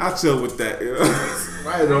 I'll chill with that. You know?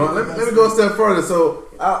 Right on. Let me go a step further. So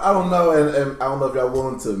I don't know, and I don't know if y'all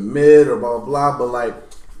willing to admit or blah blah, but like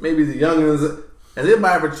maybe the youngins, has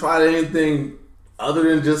anybody ever tried anything other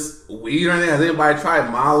than just weed or anything? Has anybody tried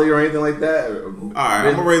Molly or anything like that? All right,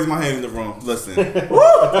 I'm gonna raise my hand in the room. Listen, you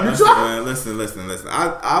try? Listen.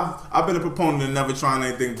 I've been a proponent of never trying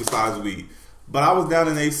anything besides weed. But I was down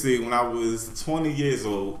in AC when I was 20 years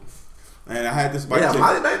old. And I had this white chick.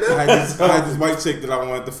 I had this white chick that I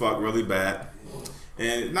wanted to fuck really bad.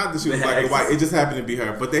 And not that she was black or white, it just happened to be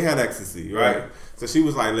her. But they had ecstasy, right? So she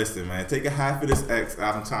was like, listen, man, take a half of this X.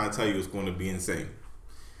 I'm trying to tell you it's going to be insane.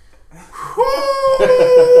 I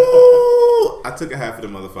took a half of the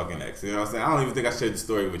motherfucking X. You know what I'm saying? I don't even think I shared the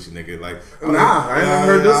story with you, nigga. Like, I ain't never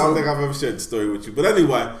heard this. I don't think I've ever shared the story with you. But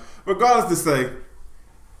anyway, regardless to say,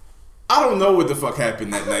 I don't know what the fuck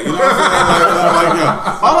happened that night. You know what I'm saying?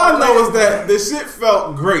 All I know is that the shit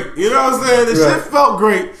felt great. You know what I'm saying? The shit felt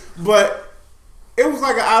great, but it was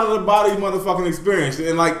like an out of the body motherfucking experience.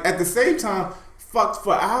 And like at the same time, fucked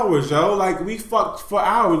for hours, yo. Like we fucked for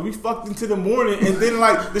hours. We fucked into the morning, and then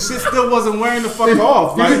like the shit still wasn't wearing the fuck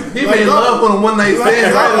off. Like he made love on a one night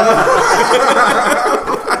stand.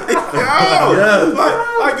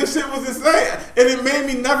 Like the shit was insane, and it made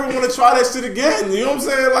me never want to try that shit again. You know what I'm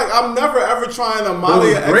saying? Like I'm never ever trying a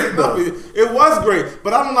Molly. It was great,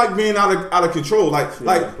 but I don't like being out of control. Like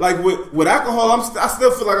with alcohol, I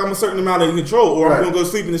still feel like I'm a certain amount of control, or I'm gonna go to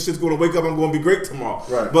sleep and this shit's gonna wake up. I'm gonna be great tomorrow.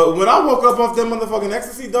 Right. But when I woke up off that motherfucking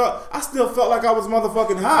ecstasy, dog, I still felt like I was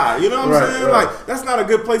motherfucking high. You know what I'm saying? Right. Like that's not a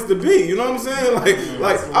good place to be. You know what I'm saying?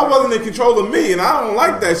 Like I wasn't in control of me, and I don't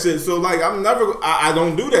like that shit. So like I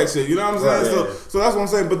don't do that shit. You know what I'm saying? So that's what I'm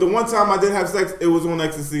saying. But the one time I did have sex, it was on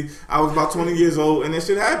ecstasy. I was about 20 years old, and that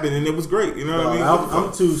shit happened, and it was great. You know what I mean?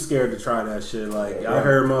 I'm too scared to try that shit. Like I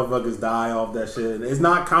heard motherfuckers die off that shit. It's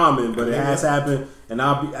not common, but it has happened. And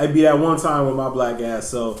I'd be at one time with my black ass.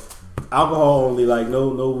 So alcohol only, like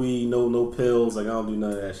no weed, no pills. Like I don't do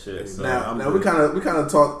none of that shit. So now we kind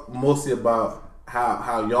of talk mostly about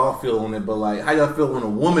how y'all feel on it, but like how y'all feel when a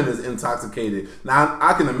woman is intoxicated. Now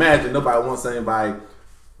I can imagine nobody wants anybody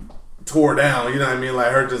tore down, you know what I mean?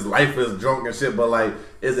 Like her just life is drunk and shit, but like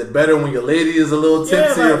is it better when your lady is a little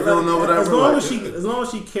tipsy or feeling or whatever? As long as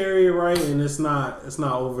she carry it right and it's not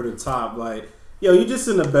over the top, like yo, you just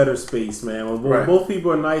in a better space, man. When both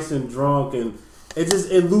people are nice and drunk, and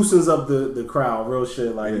it loosens up the crowd, real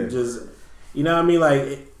shit. Like you just, you know what I mean?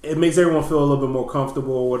 Like it makes everyone feel a little bit more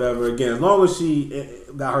comfortable or whatever. Again, as long as she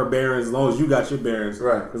got her bearings, as long as you got your bearings,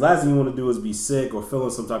 right? Because last thing you want to do is be sick or feeling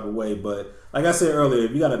some type of way. But like I said earlier,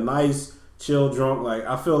 if you got a nice, chill drunk, like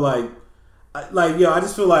I feel like I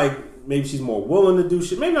just feel like maybe she's more willing to do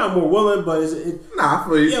shit. Maybe not more willing, but I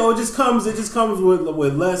feel you. You know, it just comes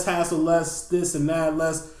with less hassle, less this and that,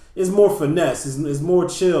 less. It's more finesse. It's more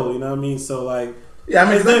chill. You know what I mean? So like. Yeah, I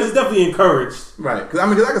mean, it's definitely encouraged. Right. Because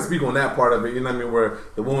I can speak on that part of it, you know what I mean, where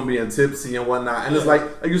the woman being tipsy and whatnot. And it's like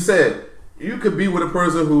you said, you could be with a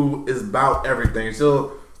person who is about everything.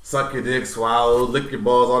 She'll suck your dick, swallow, lick your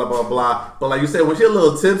balls, all that blah blah. But like you said, when she's a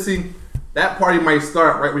little tipsy, that party might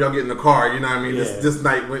start right when y'all get in the car. You know what I mean? Yeah. This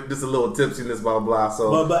night, just a little tipsiness, blah blah.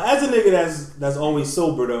 So, but as a nigga that's always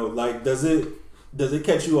sober though, like does it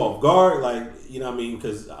catch you off guard? Like, you know what I mean?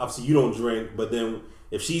 Because obviously you don't drink, but then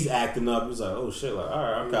if she's acting up, it's like, oh shit, like all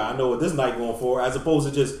right, okay, I know what this night going for, as opposed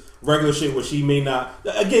to just regular shit where she may not.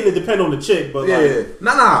 Again, it depends on the chick, but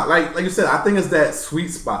nah. Like you said, I think it's that sweet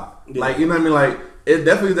spot. Yeah. Like, you know what I mean? Like, it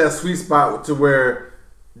definitely is that sweet spot to where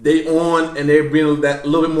they on and they're being that a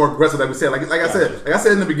little bit more aggressive. Like we said, like I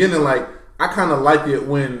said in the beginning, like I kind of like it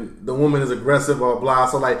when the woman is aggressive or blah.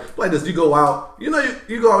 So like this, you go out, you know,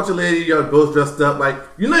 you go out with your lady, you're both dressed up, like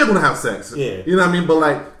you know you're gonna have sex. Yeah. You know what I mean? But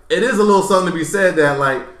like it is a little something to be said that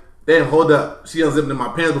like, damn, hold up, she unzipped in my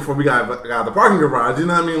pants before we got the parking garage. You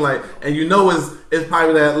know what I mean? Like, and you know it's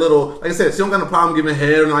probably that little, like I said, she don't got no problem giving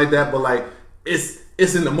head or like that, but like it's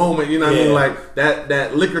in the moment, you know what I mean? Like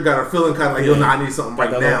that liquor got her feeling kind of like, yo, nah, I need something right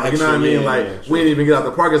now. You know what I mean? Like we didn't even get out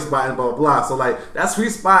the parking spot and blah blah blah. So like that sweet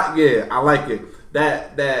spot, yeah, I like it.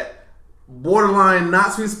 That borderline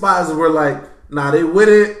not sweet spot is where like, nah, they with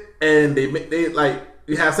it and they like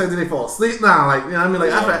you have sex and they fall asleep. Nah, like, you know what I mean?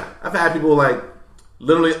 Like I've had people like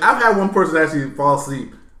literally, I've had one person actually fall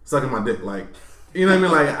asleep sucking my dick, like. You know what I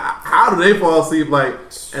mean? Like, how do they fall asleep? Like,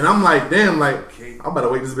 and I'm like, damn, like, I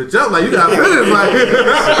better wake this bitch up. Like, you gotta finish,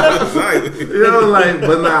 like, you know, like,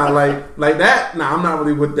 but nah, like that. Nah, I'm not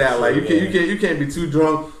really with that. Like, you can't be too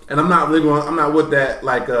drunk, and I'm not with that.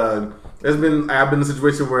 Like, I've been in a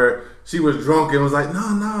situation where she was drunk and was like, no,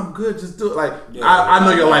 I'm good, just do it. Like, I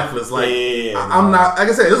know you're lifeless. Like, I'm not, like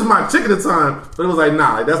I said, this was my chick at the time, but it was like,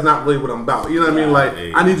 nah, like, that's not really what I'm about. You know what I mean? Like,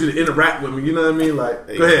 I need you to interact with me. You know what I mean? Like,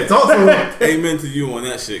 go ahead, talk to me. Amen to you on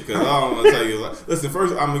that shit, because I don't want to tell you. Like, listen,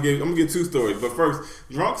 first I'm gonna give two stories, but first,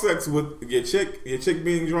 drunk sex with your chick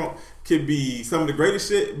being drunk could be some of the greatest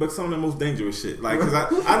shit, but some of the most dangerous shit. Like, because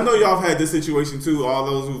I know y'all have had this situation too. All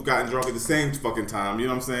those who've gotten drunk at the same fucking time. You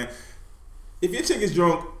know what I'm saying? If your chick is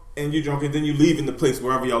drunk and you're drunk and then you leave in the place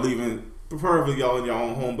wherever y'all leaving, preferably y'all in your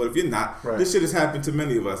own home, but if you're not, this shit has happened to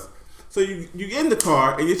many of us. So you get in the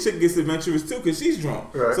car and your chick gets adventurous too because she's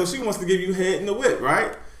drunk. Right. So she wants to give you head in the whip,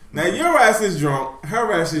 right? Now your ass is drunk,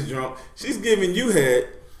 her ass is drunk, she's giving you head.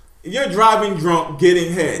 You're driving drunk,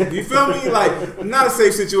 getting head. You feel me? Like, not a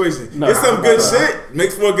safe situation. It's some good shit.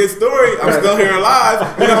 Makes for a good story. I'm still here alive.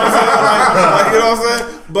 You know what I'm saying? Like, you know what I'm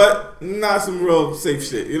saying? But not some real safe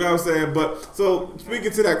shit. You know what I'm saying? But, so,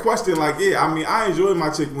 speaking to that question, like, yeah, I mean, I enjoy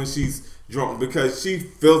my chick when she's drunk because she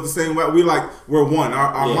feels the same way. We're one.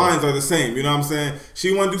 Our minds are the same. You know what I'm saying?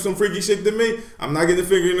 She want to do some freaky shit to me. I'm not getting the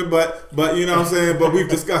finger in the butt, but you know what I'm saying? But we've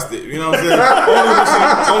discussed it. You know what I'm saying?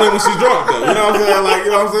 only when she's drunk though. You know what I'm saying? Like,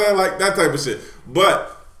 you know what I'm saying? Like that type of shit.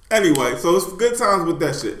 But anyway, so it's good times with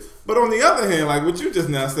that shit. But on the other hand, like what you just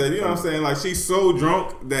now said, you know what I'm saying? Like she's so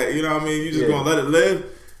drunk that, you know what I mean? You just gonna let it live.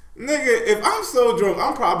 Nigga, if I'm so drunk,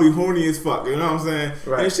 I'm probably horny as fuck. You know what I'm saying?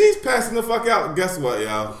 Right. And if she's passing the fuck out, guess what,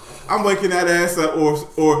 y'all? I'm waking that ass up, or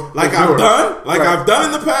like I've done, I've done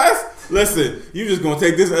in the past. Listen, you just gonna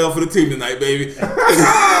take this L for the team tonight, baby.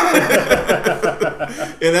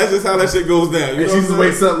 And that's just how that shit goes down. You know she just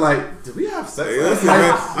wakes up like, did we have sex? Hey, listen,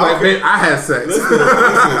 man, babe, I had sex.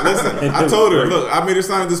 Listen. I told her, look, I made her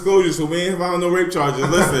sign a disclosure, so we ain't filing no rape charges.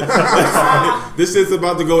 Listen, this shit's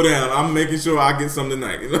about to go down. I'm making sure I get some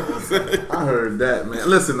tonight. You know what I'm saying? I heard that, man.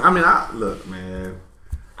 Listen, I mean, look, man.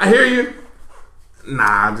 I hear you.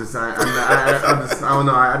 Nah, I don't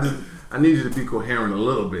know. I need you to be coherent a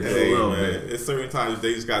little bit. Hey, man. It's certain times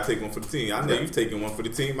they just gotta take one for the team. I know you've taken one for the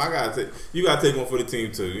team. You gotta take one for the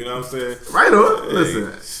team too. You know what I'm saying? Right on. Hey.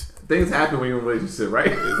 Listen, things happen when you're in a relationship,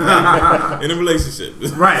 right? In a relationship,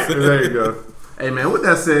 right? There you go. Hey, man. With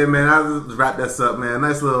that said, man, I'll just wrap this up, man.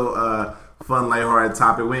 Nice little fun, lighthearted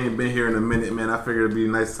topic. We ain't been here in a minute, man. I figured it'd be a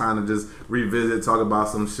nice time to just revisit, talk about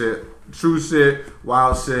some shit. True shit,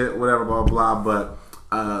 wild shit, whatever, blah, blah. But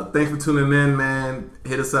thanks for tuning in, man.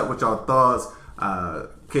 Hit us up with y'all thoughts.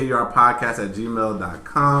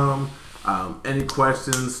 KDRpodcast@gmail.com. Any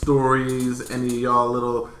questions, stories, any of y'all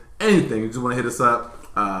little anything, you just want to hit us up.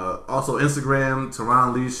 Also, Instagram,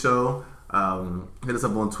 Teron Lee Show. Hit us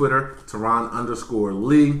up on Twitter,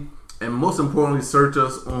 Teron_Lee. And most importantly, search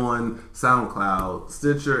us on SoundCloud,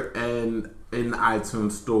 Stitcher, and in the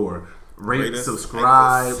iTunes store. Rate,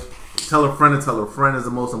 subscribe. Tell a friend is the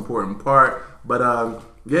most important part. But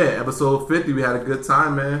yeah, episode 50, we had a good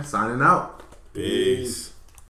time, man. Signing out. Peace.